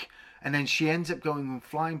back, and then she ends up going and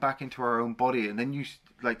flying back into her own body, and then you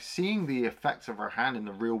like seeing the effects of her hand in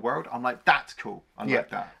the real world. I'm like, that's cool. I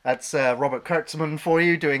like that. That's Robert Kurtzman for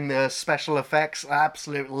you doing the special effects.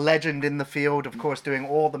 Absolute legend in the field, of course, doing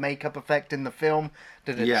all the makeup effect in the film.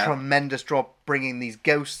 Did a tremendous job bringing these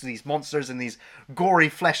ghosts, these monsters, and these gory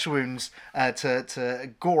flesh wounds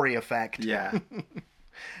to gory effect. Yeah.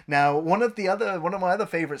 Now, one of my other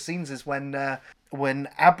favorite scenes is when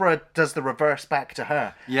Abra does the reverse back to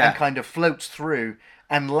her and kind of floats through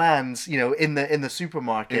and lands, you know, in the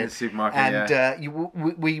supermarket. In the supermarket,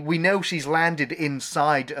 and we know she's landed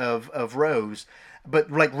inside of Rose,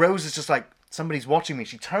 but like Rose is just like, somebody's watching me.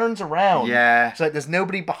 She turns around. Yeah. It's like there's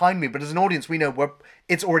nobody behind me, but as an audience, we know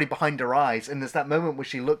it's already behind her eyes, and there's that moment where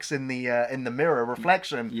she looks in the mirror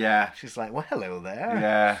reflection. Yeah. She's like, well, hello there.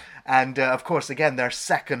 Yeah. And of course, again, their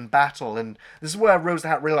second battle, and this is where Rose the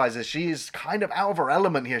Hat realizes she is kind of out of her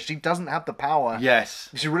element here. She doesn't have the power. Yes.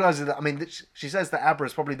 She realizes that. I mean, she says that Abra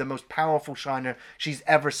is probably the most powerful shiner she's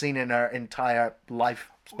ever seen in her entire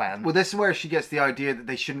lifespan. Well, this is where she gets the idea that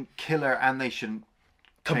they shouldn't kill her and they shouldn't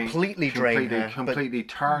completely drain her, completely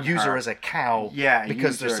turn use her as a cow. Yeah,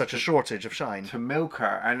 because there's such a shortage of shine to milk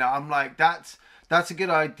her. And I'm like, that's a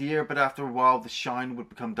good idea, but after a while the shine would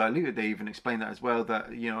become diluted. They even explain that as well,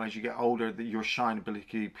 that, you know, as you get older, that your shine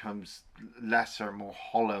ability becomes lesser, more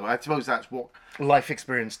hollow. I suppose that's what life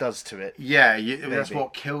experience does to it. Yeah, that's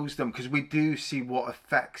what kills them, because we do see what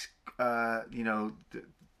effects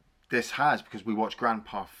this has, because we watch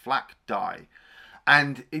Grandpa Flack die.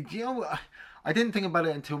 And I didn't think about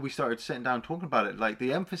it until we started sitting down talking about it. Like,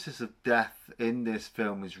 the emphasis of death in this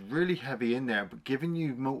film is really heavy in there, but giving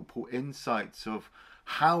you multiple insights of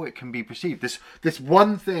how it can be perceived. This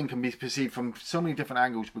one thing can be perceived from so many different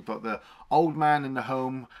angles. We've got the old man in the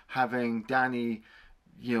home having Danny,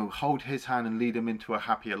 you know, hold his hand and lead him into a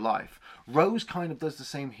happier life. Rose kind of does the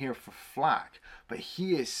same here for Flack, but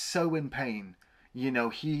he is so in pain. You know,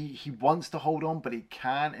 he wants to hold on, but he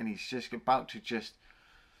can't, and he's just about to just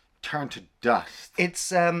turn to dust.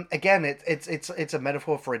 It's again, it's a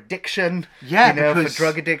metaphor for addiction. Yeah, you know, for because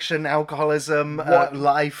drug addiction, alcoholism,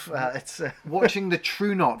 life. It's watching the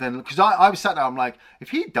True Knot then, because I was sat there, I'm like, if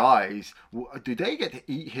he dies, do they get to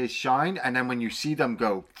eat his shine? And then when you see them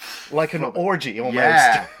go like an orgy almost.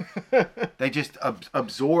 Yeah, they just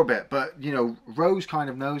absorb it. But you know, Rose kind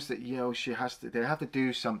of knows that, you know, they have to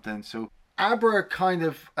do something. So Abra kind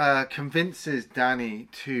of convinces Danny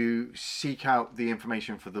to seek out the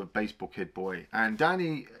information for the baseball kid boy. And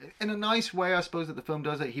Danny, in a nice way, I suppose that the film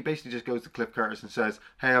does it, he basically just goes to Cliff Curtis and says,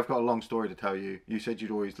 hey, I've got a long story to tell you. You said you'd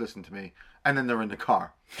always listen to me. And then they're in the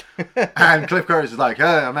car. And Cliff Curtis is like,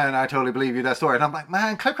 oh, man, I totally believe you that story. And I'm like,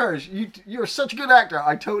 man, Cliff Curtis, you're such a good actor.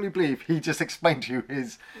 I totally believe he just explained to you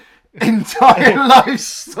his entire life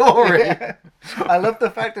story. Yeah. I love the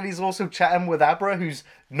fact that he's also chatting with Abra, who's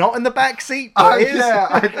not in the back seat, but is. Yeah,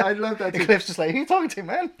 I love that too. Cliff's just like, who are you talking to,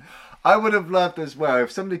 man? I would have loved as well,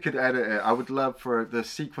 if somebody could edit it, I would love for the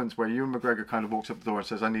sequence where Ewan McGregor kind of walks up the door and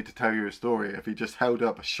says, I need to tell you a story, if he just held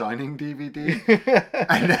up a Shining DVD.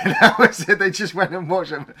 And then that was it. They just went and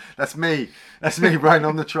watched it. That's me right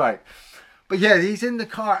on the track. But yeah, he's in the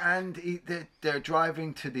car and they're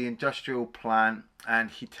driving to the industrial plant, and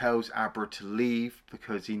he tells Abra to leave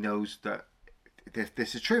because he knows that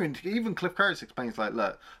this is true. And even Cliff Curtis explains, like,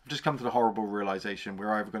 look, I've just come to the horrible realization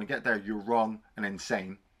we're either going to get there, you're wrong and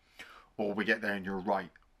insane, or we get there and you're right.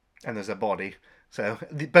 And there's a body. So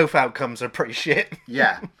both outcomes are pretty shit.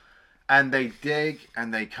 Yeah. And they dig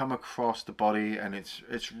and they come across the body, and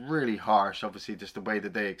it's really harsh. Obviously, just the way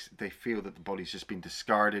that they feel that the body's just been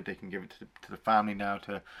discarded. They can give it to the family now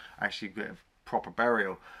to actually get a proper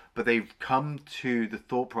burial. But they've come to the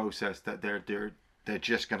thought process that they're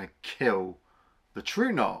just going to kill the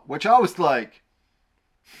True Knot, which I was like,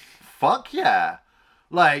 fuck yeah.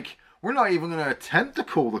 Like, we're not even going to attempt to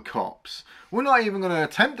call the cops. We're not even going to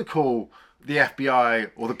attempt to call the FBI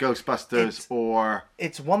or the Ghostbusters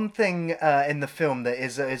It's one thing in the film that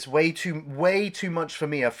is way too much for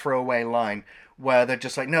me, a throwaway line where they're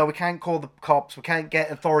just like, no, we can't call the cops, we can't get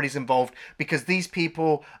authorities involved because these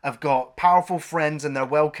people have got powerful friends and they're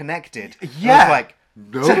well connected. Yeah. Like,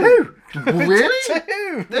 no. to who? Really? To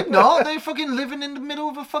who? They're not. They're fucking living in the middle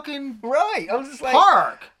of a fucking Right. I was just like,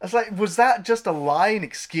 park. I was like, was that just a lie, an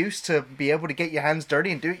excuse to be able to get your hands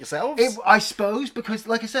dirty and do it yourselves? I suppose, because,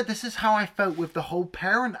 like I said, this is how I felt with the whole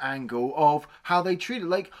parent angle of how they treat it.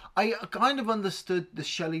 Like, I kind of understood the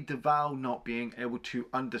Shelley Duvall not being able to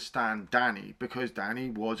understand Danny, because Danny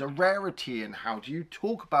was a rarity, and how do you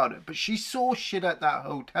talk about it? But she saw shit at that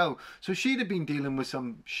hotel, so she'd have been dealing with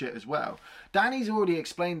some shit as well. Danny's already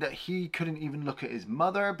explained that he couldn't even look at his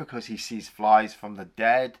mother because he sees flies from the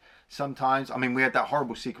dead sometimes. I mean, we had that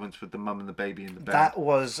horrible sequence with the mum and the baby in the bed. That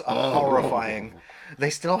was horrifying. They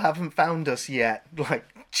still haven't found us yet. Like,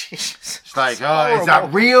 Jesus. It's like, is that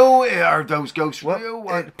real? Are those ghosts real?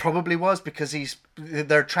 It probably was, because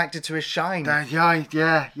they're attracted to his shine.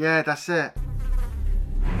 Yeah, that's it.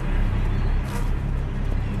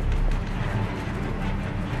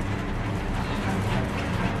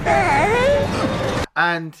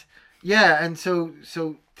 And yeah, and so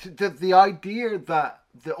the idea that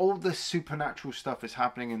all this supernatural stuff is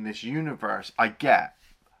happening in this universe, I get.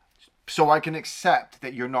 So I can accept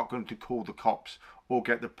that you're not going to call the cops or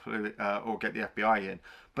get the FBI in,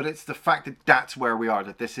 but it's the fact that that's where we are.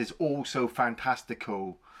 That this is all so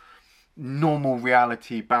fantastical. Normal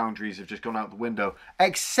reality boundaries have just gone out the window,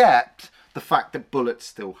 except the fact that bullets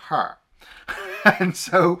still hurt, and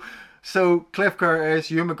so. So Cliff Curtis,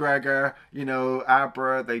 Ewan McGregor,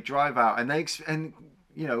 Abra, they drive out, and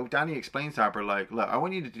Danny explains to Abra, like, look, I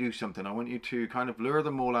want you to do something. I want you to kind of lure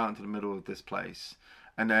them all out into the middle of this place,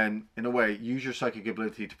 and then, in a way, use your psychic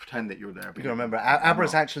ability to pretend that you're there. You gotta remember,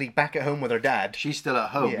 Abra's actually back at home with her dad. She's still at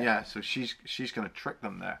home, yeah. So she's going to trick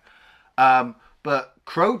them there. But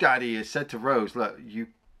Crow Daddy has said to Rose, look, you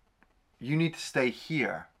need to stay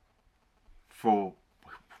here for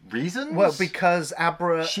reasons? Well, because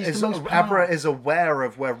Abra is aware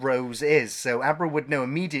of where Rose is, so Abra would know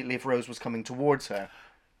immediately if Rose was coming towards her.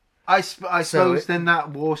 I suppose then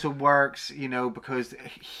that also works, because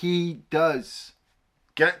he does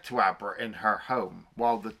get to Abra in her home,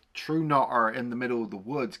 while the True Knot are in the middle of the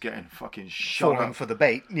woods getting fucking shot falling up for the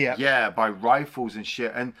bait. Yeah, by rifles and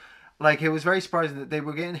shit. And like, it was very surprising that they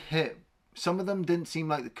were getting hit. Some of them didn't seem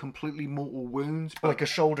like the completely mortal wounds. But, like a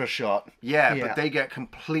shoulder shot. Yeah, but they get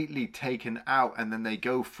completely taken out, and then they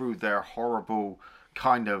go through their horrible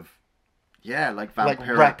kind of, like vampiric... Like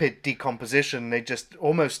rapid decomposition. They just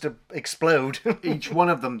almost explode. Each one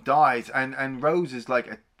of them dies, and Rose is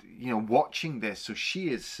like, watching this, so she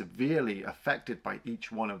is severely affected by each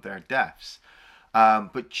one of their deaths.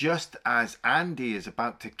 But just as Andy is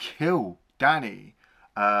about to kill Danny,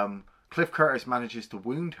 Cliff Curtis manages to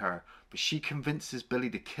wound her, but she convinces Billy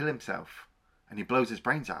to kill himself, and he blows his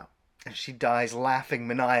brains out. And she dies laughing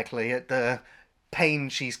maniacally at the pain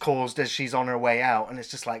she's caused as she's on her way out. And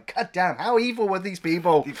it's just like, God damn, how evil were these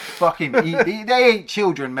people? They ain't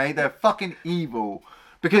children, mate. They're fucking evil.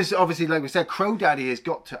 Because obviously, like we said, Crow Daddy has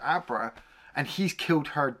got to Abra, and he's killed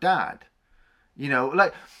her dad.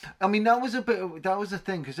 That was a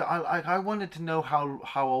thing, because I wanted to know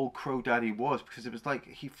how old Crow Daddy was, because it was like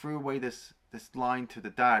he threw away this line to the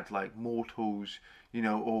dad, like, mortals,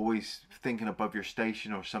 always thinking above your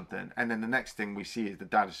station or something. And then the next thing we see is the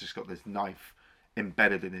dad has just got this knife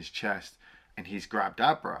embedded in his chest, and he's grabbed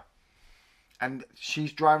Abra. And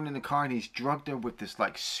she's driving in the car, and he's drugged her with this,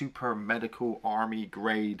 like, super medical army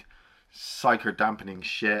grade psycho dampening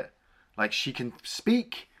shit. Like, she can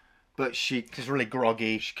speak, but She's really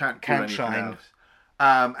groggy. she can't do can't anything shine. else.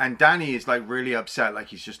 And Danny is like really upset, like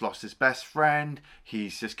he's just lost his best friend.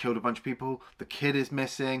 He's just killed a bunch of people. The kid is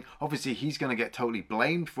missing. Obviously, he's going to get totally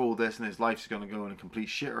blamed for all this, and his life's going to go in a complete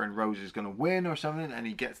shitter, and Rose is going to win or something. And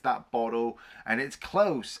he gets that bottle, and it's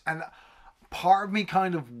close. And part of me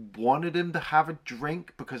kind of wanted him to have a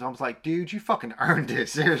drink because I was like, dude, you fucking earned it.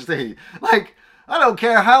 Seriously. Like, I don't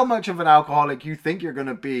care how much of an alcoholic you think you're going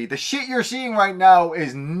to be. The shit you're seeing right now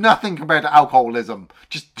is nothing compared to alcoholism.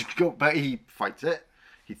 Just go. But he fights it.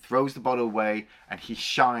 He throws the bottle away and he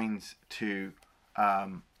shines to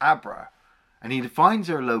Abra. And he finds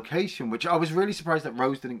her location, which I was really surprised that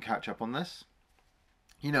Rose didn't catch up on this.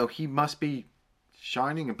 You know, he must be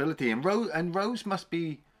shining ability. And Rose must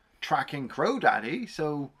be tracking Crow Daddy.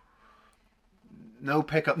 So no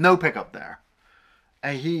pickup there.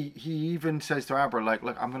 And he even says to Abra, like,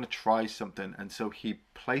 look, I'm going to try something. And so he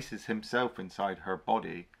places himself inside her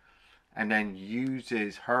body and then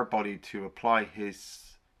uses her body to apply his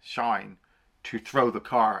shine to throw the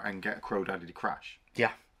car and get Crow Daddy to crash. Yeah.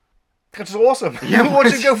 That's awesome. Yeah, We watch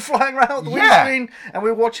him go flying around the Yeah. windscreen, and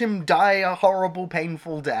we watch him die a horrible,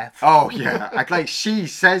 painful death. Oh, yeah. Like, she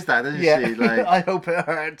says that, doesn't Yeah. she? Like, I hope it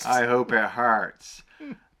hurts. I hope it hurts.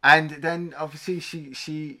 And then, obviously,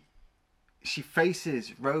 she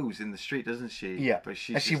faces Rose in the street, doesn't she? Yeah. But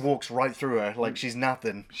and she walks right through her like she's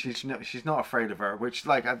nothing. she's not afraid of her. Which,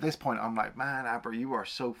 like, at this point, I'm like, man, Abra, you are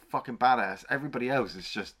so fucking badass. Everybody else is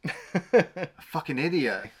just a fucking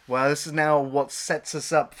idiot. Well, this is now what sets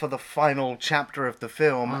us up for the final chapter of the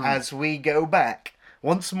film as we go back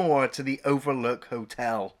once more to the Overlook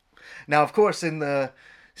Hotel. Now, of course, in the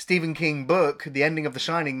Stephen King book, the ending of The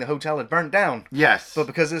Shining, the hotel had burnt down. Yes. But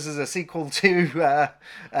because this is a sequel to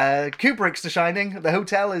Kubrick's The Shining, the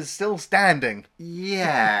hotel is still standing.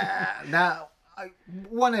 Yeah. Now,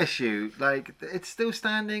 one issue, like, it's still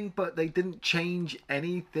standing, but they didn't change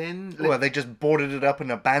anything. Well, they just boarded it up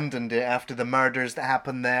and abandoned it after the murders that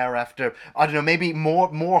happened there. After, I don't know, maybe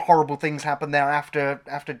more horrible things happened there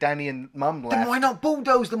after Danny and Mum Then left. why not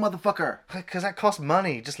bulldoze the motherfucker? Because that costs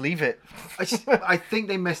money. Just leave it. I think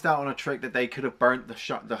they missed out on a trick that they could have burnt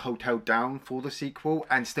the hotel down for the sequel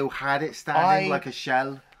and still had it standing like a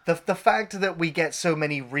shell. The fact that we get so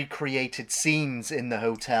many recreated scenes in the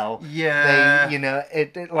hotel, Yeah. they, you know,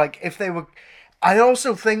 it like if they were, I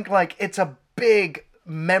also think like it's a big,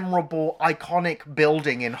 memorable, iconic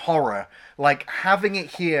building in horror. Like having it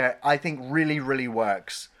here, I think really, really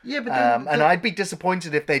works. Yeah, but then and I'd be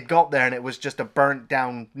disappointed if they'd got there and it was just a burnt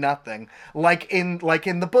down nothing. Like in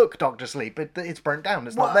the book Doctor Sleep, it's burnt down.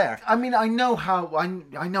 It's not there. I mean, I know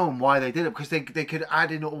why they did it because they could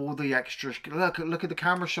add in all the extras. Look at the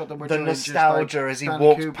camera shot that we're The doing. nostalgia just like as he Stanley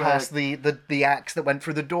walked Kubrick. past the axe that went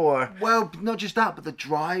through the door. Well, not just that, but the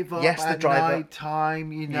drive up Yes, the at drive up. night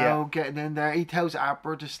time, you know, getting in there. He tells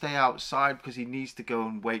Abra to stay outside because he needs to go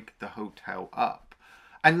and wake the hotel up.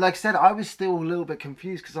 And like I said, I was still a little bit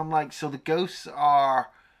confused because I'm like, so the ghosts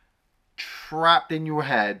are trapped in your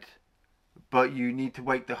head, but you need to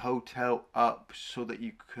wake the hotel up so that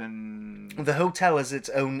you can... The hotel is its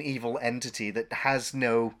own evil entity that has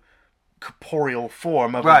no corporeal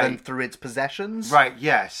form other Right. than through its possessions. Right,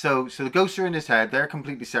 yeah. So the ghosts are in his head. They're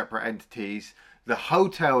completely separate entities. The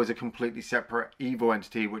hotel is a completely separate evil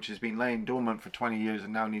entity which has been laying dormant for 20 years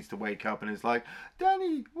and now needs to wake up and is like,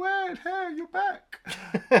 Danny, wait, hey, you're back.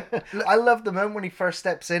 I love the moment when he first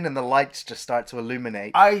steps in and the lights just start to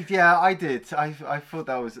illuminate. I did. I thought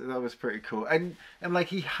that was pretty cool. And like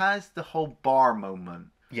he has the whole bar moment.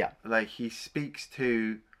 Yeah. Like he speaks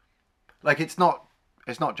to, like it's not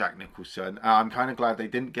Jack Nicholson. I'm kind of glad they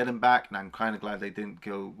didn't get him back, and I'm kind of glad they didn't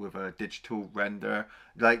go with a digital render.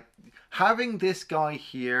 Like having this guy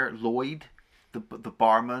here, Lloyd, the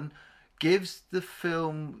barman, gives the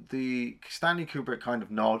film the Stanley Kubrick kind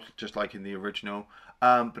of nod, just like in the original.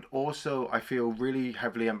 But also, I feel really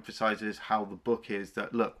heavily emphasizes how the book is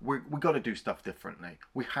that look, we got to do stuff differently.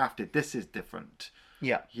 We have to. This is different.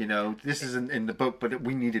 Yeah. You know, this isn't in the book, but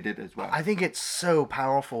we needed it as well. I think it's so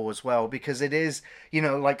powerful as well because it is, you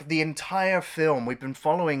know, like the entire film, we've been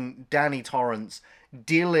following Danny Torrance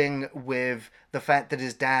dealing with the fact that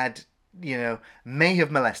his dad, you know, may have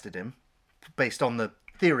molested him based on the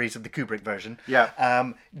theories of the Kubrick version.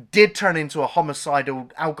 Yeah. Did turn into a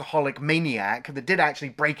homicidal alcoholic maniac that did actually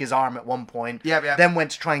break his arm at one point. Yeah. Then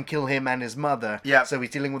went to try and kill him and his mother. Yeah. So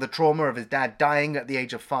he's dealing with the trauma of his dad dying at the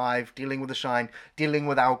age of 5, dealing with the shine, dealing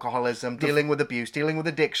with alcoholism, dealing with abuse, dealing with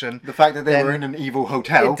addiction. The fact that they were in an evil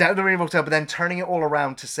hotel. Down the evil hotel, but then turning it all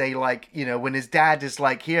around to say, like, you know, when his dad is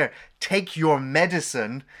like, here, take your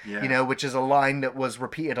medicine, Yeah. you know, which is a line that was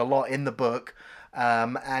repeated a lot in the book.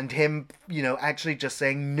 and him, actually just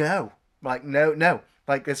saying no, like no,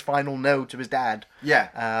 like this final no to his dad. Yeah.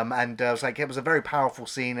 And I was like, it was a very powerful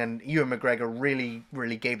scene, and Ewan McGregor really,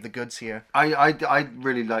 really gave the goods here. I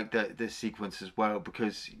really like this sequence as well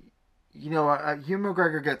because, Ewan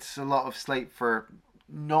McGregor gets a lot of slate for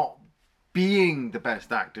not being the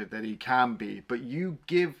best actor that he can be, but you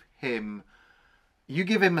give him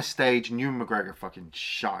a stage and Ewan McGregor fucking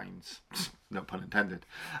shines. No pun intended.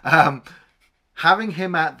 Having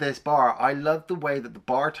him at this bar, I love the way that the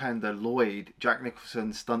bartender, Lloyd, Jack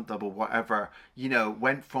Nicholson's stunt double, whatever,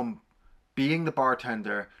 went from being the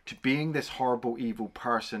bartender to being this horrible, evil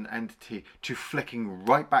person entity to flicking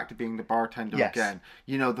right back to being the bartender again.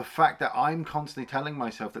 The fact that I'm constantly telling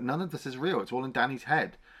myself that none of this is real. It's all in Danny's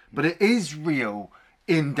head. But it is real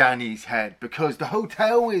in Danny's head because the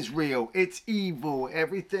hotel is real. It's evil.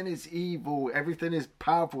 Everything is evil. Everything is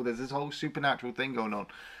powerful. There's this whole supernatural thing going on.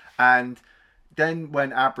 And then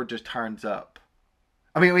when Abra just turns up,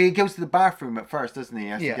 he goes to the bathroom at first, doesn't he? He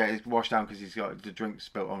has to get his washed down because he's got the drink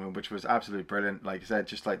spilt on him, which was absolutely brilliant. Like I said,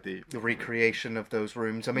 just like the recreation of those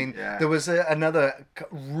rooms. There was another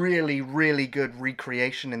really, really good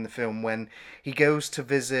recreation in the film when he goes to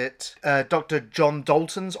visit Dr. John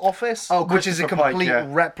Dalton's office, which is a complete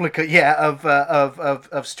replica,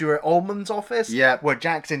 of Stuart Ullman's office, where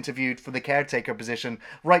Jack's interviewed for the caretaker position,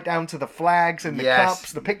 right down to the flags and the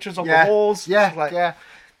cups, the pictures on the walls.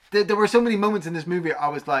 There were so many moments in this movie I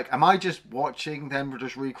was like, am I just watching them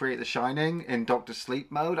just recreate The Shining in Doctor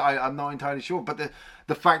Sleep mode? I'm not entirely sure. But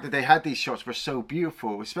the fact that they had these shots were so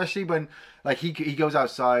beautiful, especially when he goes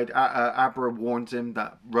outside, Abra warns him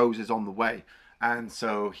that Rose is on the way. And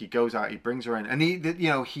so he goes out, he brings her in. And he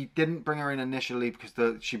didn't bring her in initially because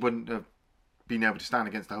she wouldn't have been able to stand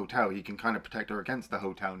against the hotel. He can kind of protect her against the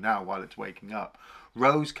hotel now while it's waking up.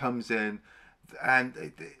 Rose comes in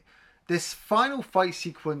and... This final fight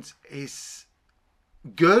sequence is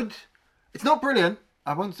good. It's not brilliant.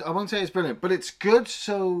 I won't say it's brilliant, but it's good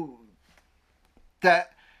so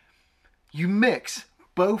that you mix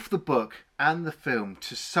both the book and the film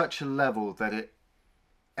to such a level that it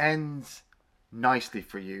ends nicely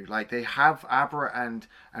for you. Like they have Abra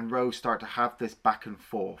and Rose start to have this back and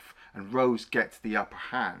forth, and Rose gets the upper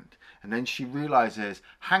hand, and then she realizes,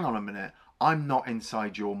 hang on a minute, I'm not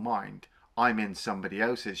inside your mind. I'm in somebody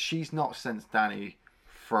else's. She's not sensed Danny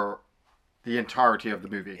for the entirety of the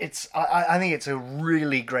movie. I think it's a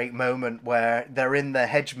really great moment where they're in the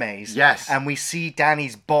hedge maze. Yes. And we see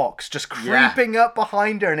Danny's box just creeping up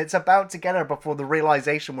behind her, and it's about to get her before the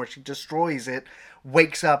realization where she destroys it,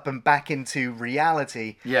 wakes up and back into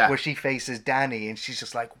reality, where she faces Danny, and she's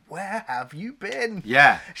just like, where have you been?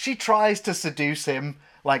 Yeah. She tries to seduce him.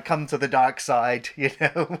 Like, come to the dark side,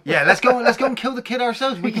 Yeah, let's go and kill the kid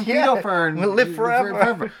ourselves. We can feed off her and we'll live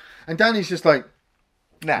forever. And Danny's just like,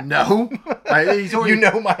 nah. No. He's already, you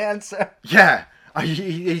know my answer. Yeah.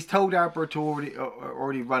 He's told Abra to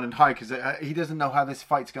already run and hide because he doesn't know how this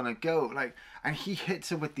fight's going to go. And he hits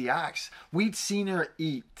her with the axe. We'd seen her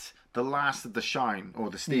eat the last of the shine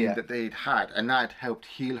or the steam that they'd had, and that helped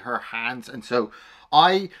heal her hands. And so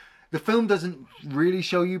the film doesn't really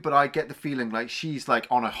show you, but I get the feeling like she's like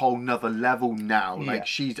on a whole nother level now. Like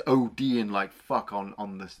she's ODing like fuck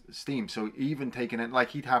on the steam. So even taking it,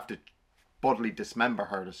 like he'd have to bodily dismember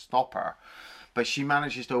her to stop her. But she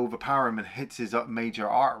manages to overpower him and hits his major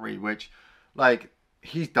artery, which like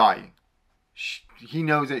he's dying. He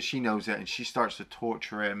knows it, she knows it, and she starts to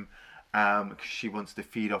torture him because she wants to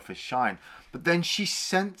feed off his shine. But then she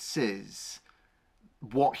senses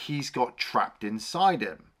what he's got trapped inside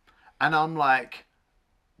him. And I'm like,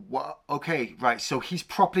 what? Okay, right. So he's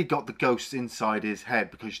properly got the ghosts inside his head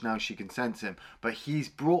because now she can sense him. But he's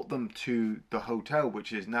brought them to the hotel,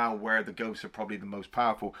 which is now where the ghosts are probably the most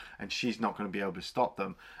powerful, and she's not going to be able to stop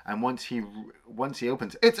them. And once he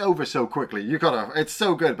opens, it's over so quickly. It's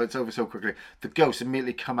so good, but it's over so quickly. The ghosts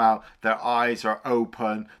immediately come out. Their eyes are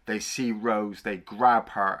open. They see Rose. They grab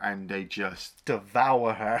her and they just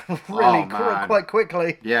devour her really quite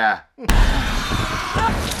quickly. Yeah.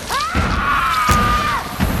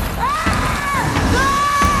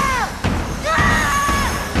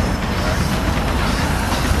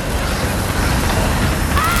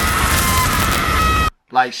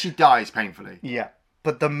 Like she dies painfully. Yeah,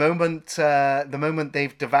 but the moment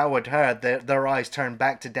they've devoured her, their eyes turn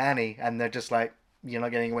back to Danny, and they're just like, "You're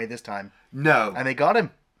not getting away this time." No, and they got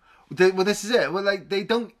him. Well, this is it. Well, like they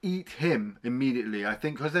don't eat him immediately. I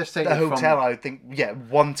think because they're sated. The hotel, I think,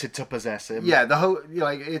 wanted to possess him. Yeah,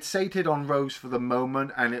 it's sated on Rose for the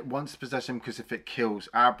moment, and it wants to possess him because if it kills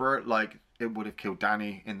Abra, like it would have killed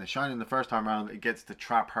Danny in The Shining the first time around. It gets to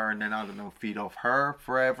trap her and then, I don't know, feed off her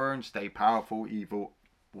forever and stay powerful, evil,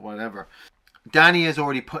 whatever. Danny has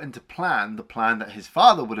already put into plan the plan that his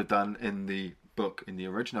father would have done in the book, in the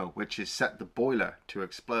original, which is set the boiler to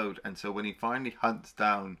explode. And so when he finally hunts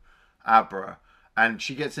down Abra, and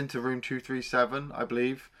she gets into room 237, I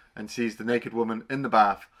believe, and sees the naked woman in the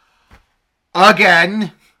bath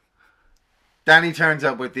again, Danny turns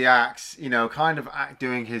up with the axe, you know, kind of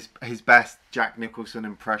doing his best Jack Nicholson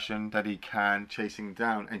impression that he can, chasing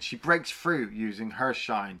down, and she breaks through using her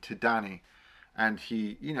shine to Danny. And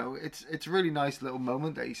he, you know, it's a really nice little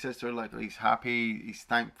moment that he says to her, like, he's happy, he's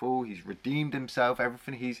thankful, he's redeemed himself,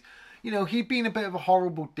 everything. He's, you know, he'd been a bit of a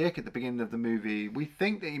horrible dick at the beginning of the movie. We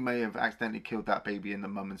think that he may have accidentally killed that baby and the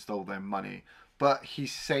mum and stole their money, but he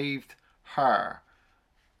saved her.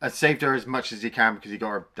 Saved her as much as he can because he got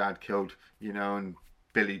her dad killed, you know, and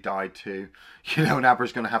Billy died too, you know, and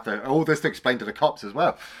Abra's going to have to, all this to explain to the cops as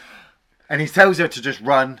well. And he tells her to just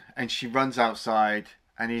run, and she runs outside,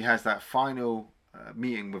 and he has that final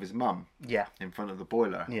meeting with his mum. Yeah. In front of the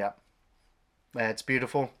boiler. Yeah. It's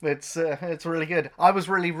beautiful. It's really good. I was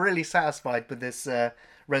really, really satisfied with this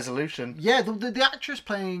resolution. Yeah, the actress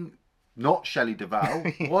playing not Shelley Duvall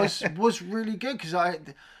was really good, because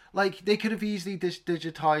like, they could have easily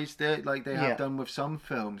digitized it like they have done with some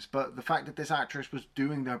films, but the fact that this actress was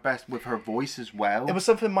doing their best with her voice as well. It was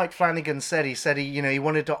something Mike Flanagan said. He said he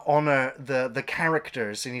wanted to honor the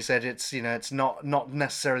characters, and he said it's not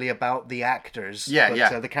necessarily about the actors,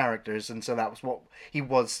 but the characters, and so that was what he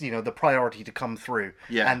was, the priority to come through.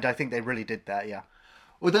 Yeah. And I think they really did that, yeah.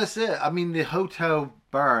 Well, that's it. I mean, the hotel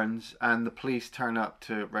burns and the police turn up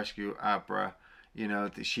to rescue Abra. You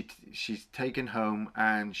know, she's taken home,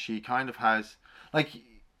 and she kind of has, like,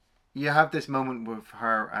 you have this moment with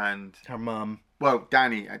her and her mum. Well,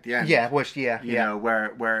 Danny at the end. Yeah, you know,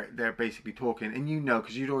 where they're basically talking, and you know,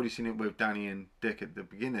 because you'd already seen it with Danny and Dick at the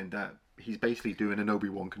beginning, that he's basically doing an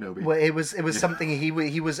Obi-Wan Kenobi. Well, it was something he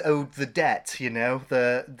was owed the debt, you know,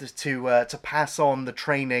 to pass on the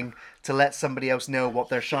training, to let somebody else know what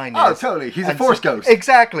their shine is. Oh, totally. He's a Force ghost.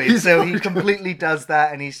 Exactly. So he completely does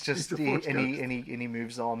that, and he's just he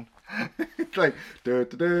moves on. It's like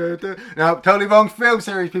now, totally wrong film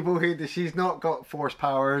series, people. She's not got Force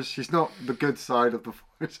powers. She's not the good side of the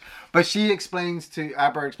Force. But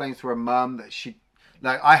Abra explains to her mum that she,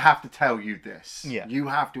 like, I have to tell you this. Yeah. You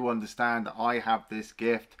have to understand that I have this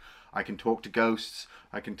gift. I can talk to ghosts.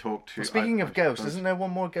 I can talk to... Well, speaking of ghosts, isn't there one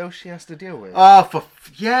more ghost she has to deal with? Oh, for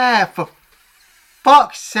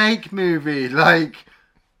fuck's sake, movie. Like,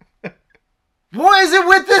 what is it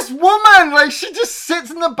with this woman? Like, she just sits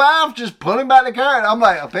in the bath, just pulling back the curtain. I'm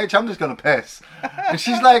like, oh, bitch, I'm just going to piss. And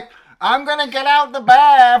she's like, I'm going to get out the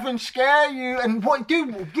bath and scare you. And what are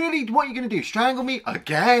you going to do? Strangle me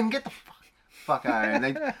again? Get the fuck out of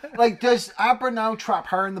here. Like, does Abra now trap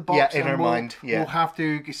her in the box? Yeah, in her mind. Yeah, we'll have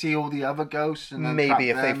to see all the other ghosts and then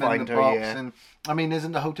maybe if they find her. Box. Yeah. And I mean,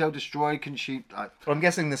 isn't the hotel destroyed? Can she? Well, I'm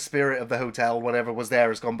guessing the spirit of the hotel, whatever was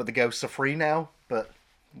there, is gone, but the ghosts are free now. But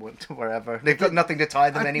wherever, they've got nothing to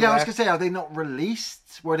tie them anywhere. Yeah, I was gonna say, are they not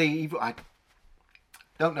released? Were they evil? I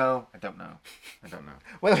don't know.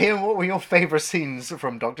 Well, Ian, what were your favourite scenes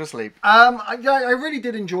from Doctor Sleep? I really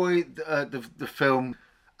did enjoy the film.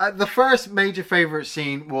 The first major favourite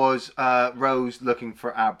scene was Rose looking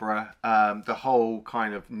for Abra. The whole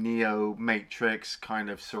kind of Neo Matrix, kind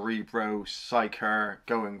of Cerebro Psyker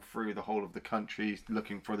going through the whole of the country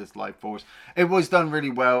looking for this life force. It was done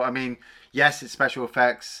really well. I mean, yes, it's special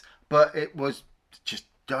effects, but it was just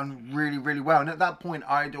done really, really well. And at that point,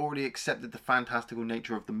 I'd already accepted the fantastical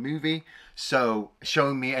nature of the movie. So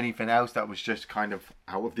showing me anything else that was just kind of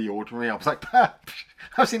out of the ordinary, I was like,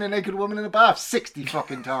 I've seen a naked woman in a bath 60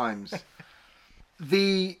 fucking times.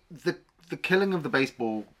 The killing of the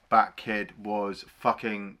baseball bat kid was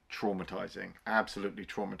fucking traumatizing. Absolutely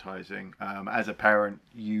traumatizing. As a parent,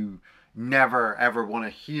 you never ever want to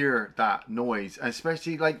hear that noise,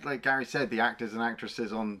 especially like Gary said, the actors and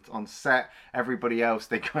actresses on set, everybody else,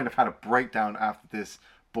 they kind of had a breakdown after this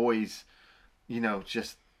boy's,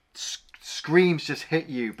 just screams just hit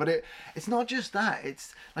you. But it's not just that.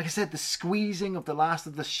 It's like I said, the squeezing of the last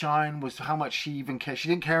of the shine was how much she even cared. She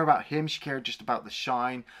didn't care about him, she cared just about the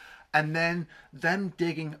shine. And then them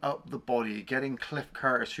digging up the body, getting Cliff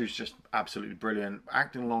Curtis, who's just absolutely brilliant,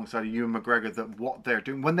 acting alongside Ewan McGregor, that what they're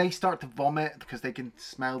doing, when they start to vomit because they can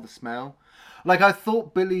smell the smell. Like, I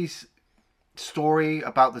thought Billy's story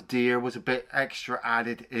about the deer was a bit extra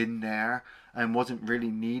added in there and wasn't really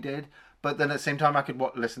needed. But then at the same time, I could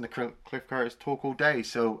listen to Cliff Curtis talk all day.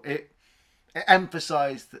 So it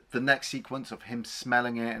emphasized the next sequence of him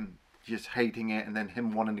smelling it and just hating it, and then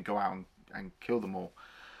him wanting to go out and and kill them all.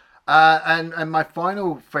 And my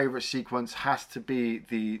final favorite sequence has to be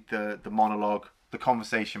the monologue, the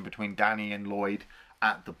conversation between Danny and Lloyd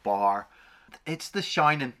at the bar. It's The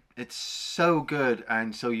Shining. It's so good,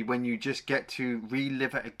 and so when you just get to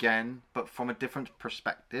relive it again, but from a different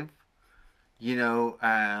perspective, you know,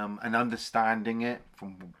 and understanding it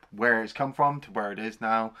from where it's come from to where it is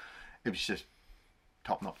now, it was just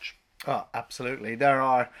top notch. Oh, absolutely. There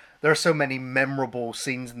are so many memorable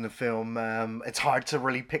scenes in the film. It's hard to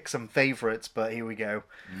really pick some favorites, but here we go.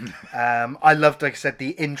 I loved, like I said, the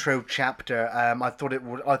intro chapter. I thought it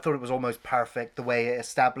was almost perfect the way it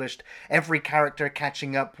established every character,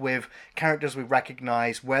 catching up with characters we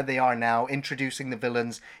recognize, where they are now, introducing the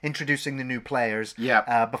villains, introducing the new players.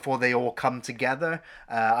 Yeah. Before they all come together.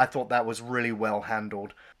 I thought that was really well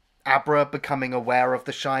handled. Abra becoming aware of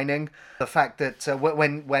The Shining, the fact that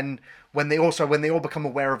when they all become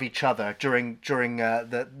aware of each other during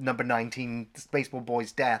the number 19 Spaceball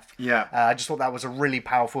Boy's death. Yeah. I just thought that was a really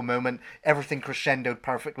powerful moment. Everything crescendoed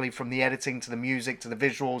perfectly, from the editing to the music to the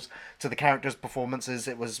visuals to the characters' performances.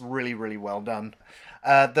 It was really, really well done.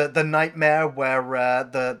 The nightmare where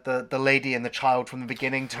the lady and the child from the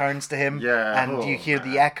beginning turns to him, and you hear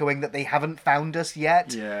the echoing that they haven't found us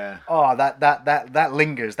yet. Yeah. Oh, that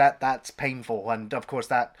lingers. That's painful, and of course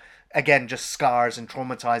that again just scars and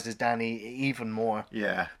traumatizes Danny even more.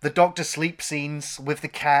 Yeah. The Doctor Sleep scenes with the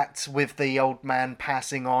cat, with the old man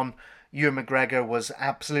passing on. Ewan McGregor was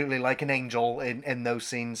absolutely like an angel in those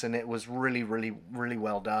scenes, and it was really, really, really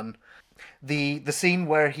well done. The scene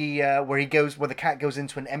where the cat goes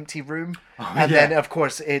into an empty room, then of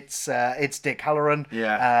course it's Dick Hallorann,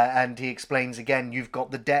 and he explains again, you've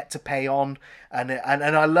got the debt to pay on, and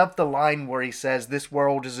I love the line where he says, "This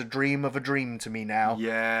world is a dream of a dream to me now."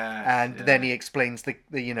 Then he explains the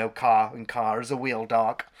car is a wheel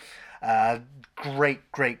dark.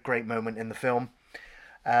 Great moment in the film.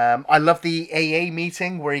 I love the AA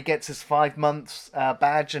meeting where he gets his 5 months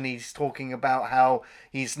badge, and he's talking about how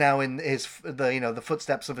he's now in the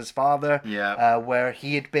footsteps of his father, where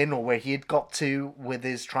he had been or where he had got to with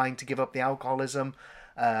his trying to give up the alcoholism,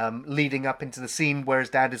 leading up into the scene where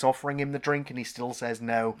his dad is offering him the drink and he still says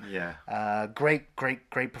no. Great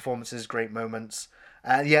performances, great moments.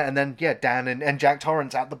 And then Dan and Jack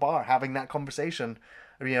Torrance at the bar having that conversation,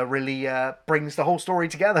 really brings the whole story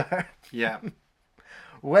together.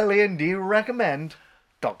 Well, Ian, do you recommend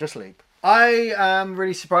Dr. Sleep? I am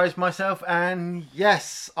really surprised myself, and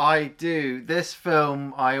yes, I do. This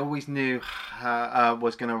film, I always knew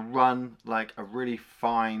was going to run like a really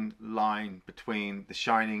fine line between The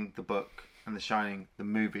Shining, the book, and The Shining, the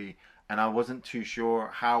movie, and I wasn't too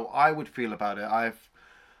sure how I would feel about it. I've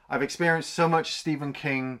experienced so much Stephen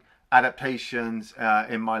King adaptations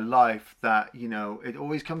in my life that it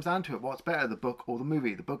always comes down to it. What's better, the book or the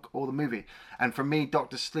movie? And for me,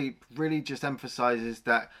 Dr. Sleep really just emphasizes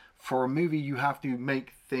that for a movie you have to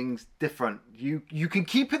make things different. You can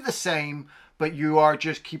keep it the same, but you are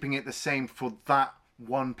just keeping it the same for that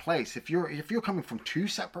one place. If you're coming from two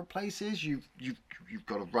separate places, you've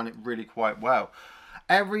got to run it really quite well.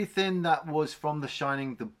 Everything that was from The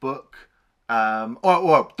Shining, the book,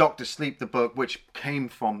 Dr. Sleep, the book, which came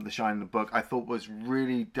from The Shining, the book, I thought was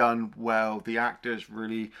really done well. The actors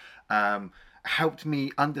really helped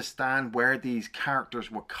me understand where these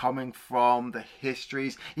characters were coming from, the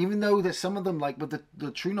histories. Even though that some of them, like with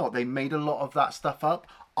the True Knot, they made a lot of that stuff up,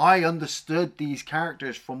 I understood these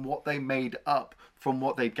characters from what they made up, from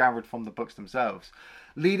what they gathered from the books themselves.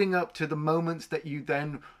 Leading up to the moments that you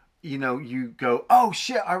then you go, oh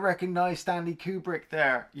shit, I recognize Stanley Kubrick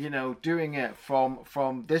there, doing it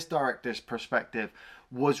from this director's perspective,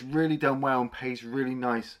 was really done well and pays really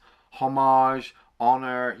nice homage,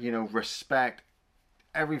 honor, respect,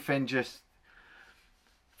 everything. Just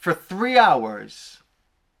for 3 hours,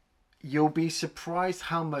 you'll be surprised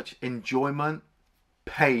how much enjoyment,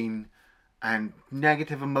 pain, and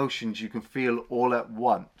negative emotions you can feel all at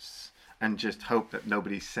once, and just hope that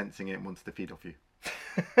nobody's sensing it and wants to feed off you.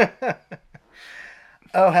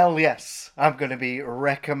 Oh hell yes, I'm going to be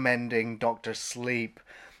recommending Dr. Sleep.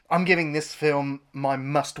 I'm giving this film my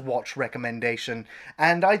must-watch recommendation,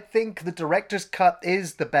 and I think the director's cut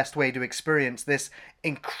is the best way to experience this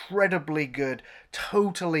incredibly good,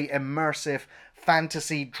 totally immersive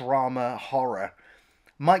fantasy drama horror.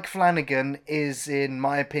 Mike Flanagan is, in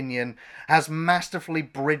my opinion, has masterfully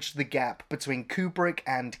bridged the gap between Kubrick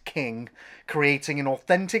and King, creating an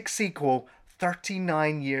authentic sequel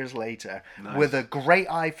 39 years later, with a great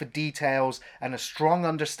eye for details and a strong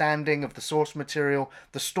understanding of the source material,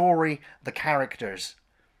 the story, the characters.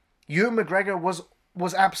 Ewan McGregor was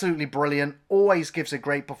was absolutely brilliant, always gives a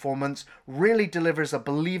great performance, really delivers a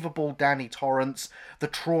believable Danny Torrance. The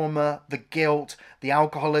trauma, the guilt, the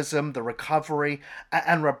alcoholism, the recovery,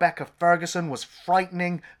 and Rebecca Ferguson was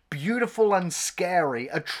frightening, beautiful and scary,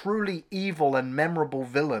 a truly evil and memorable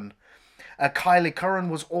villain. Kylie Curran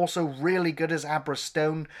was also really good as Abra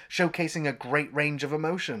Stone, showcasing a great range of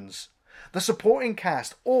emotions. The supporting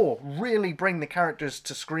cast all really bring the characters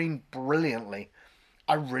to screen brilliantly.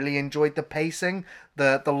 I really enjoyed the pacing,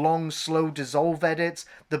 the long, slow dissolve edits,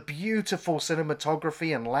 the beautiful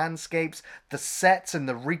cinematography and landscapes, the sets and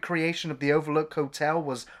the recreation of the Overlook Hotel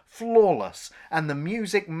was flawless, and the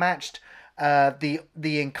music matched the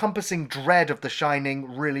encompassing dread of The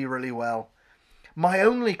Shining really, really well. My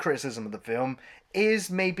only criticism of the film is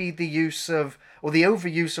maybe the use of, or the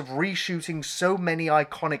overuse of reshooting so many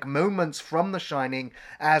iconic moments from The Shining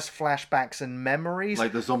as flashbacks and memories.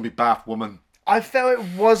 Like the zombie bath woman. I felt it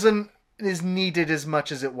wasn't as needed as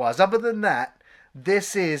much as it was. Other than that,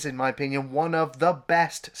 this is, in my opinion, one of the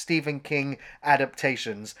best Stephen King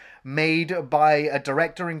adaptations made by a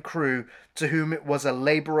director and crew to whom it was a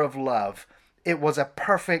labor of love. It was a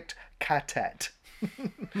perfect quartet.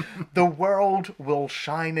 The world will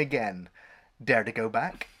shine again. Dare to go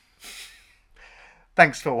back?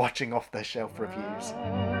 Thanks for watching Off the Shelf Reviews.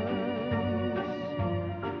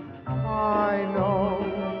 I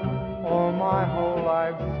know all my whole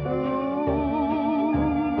life through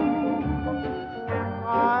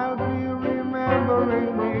I'll be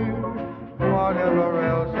remembering you, whatever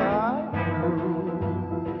else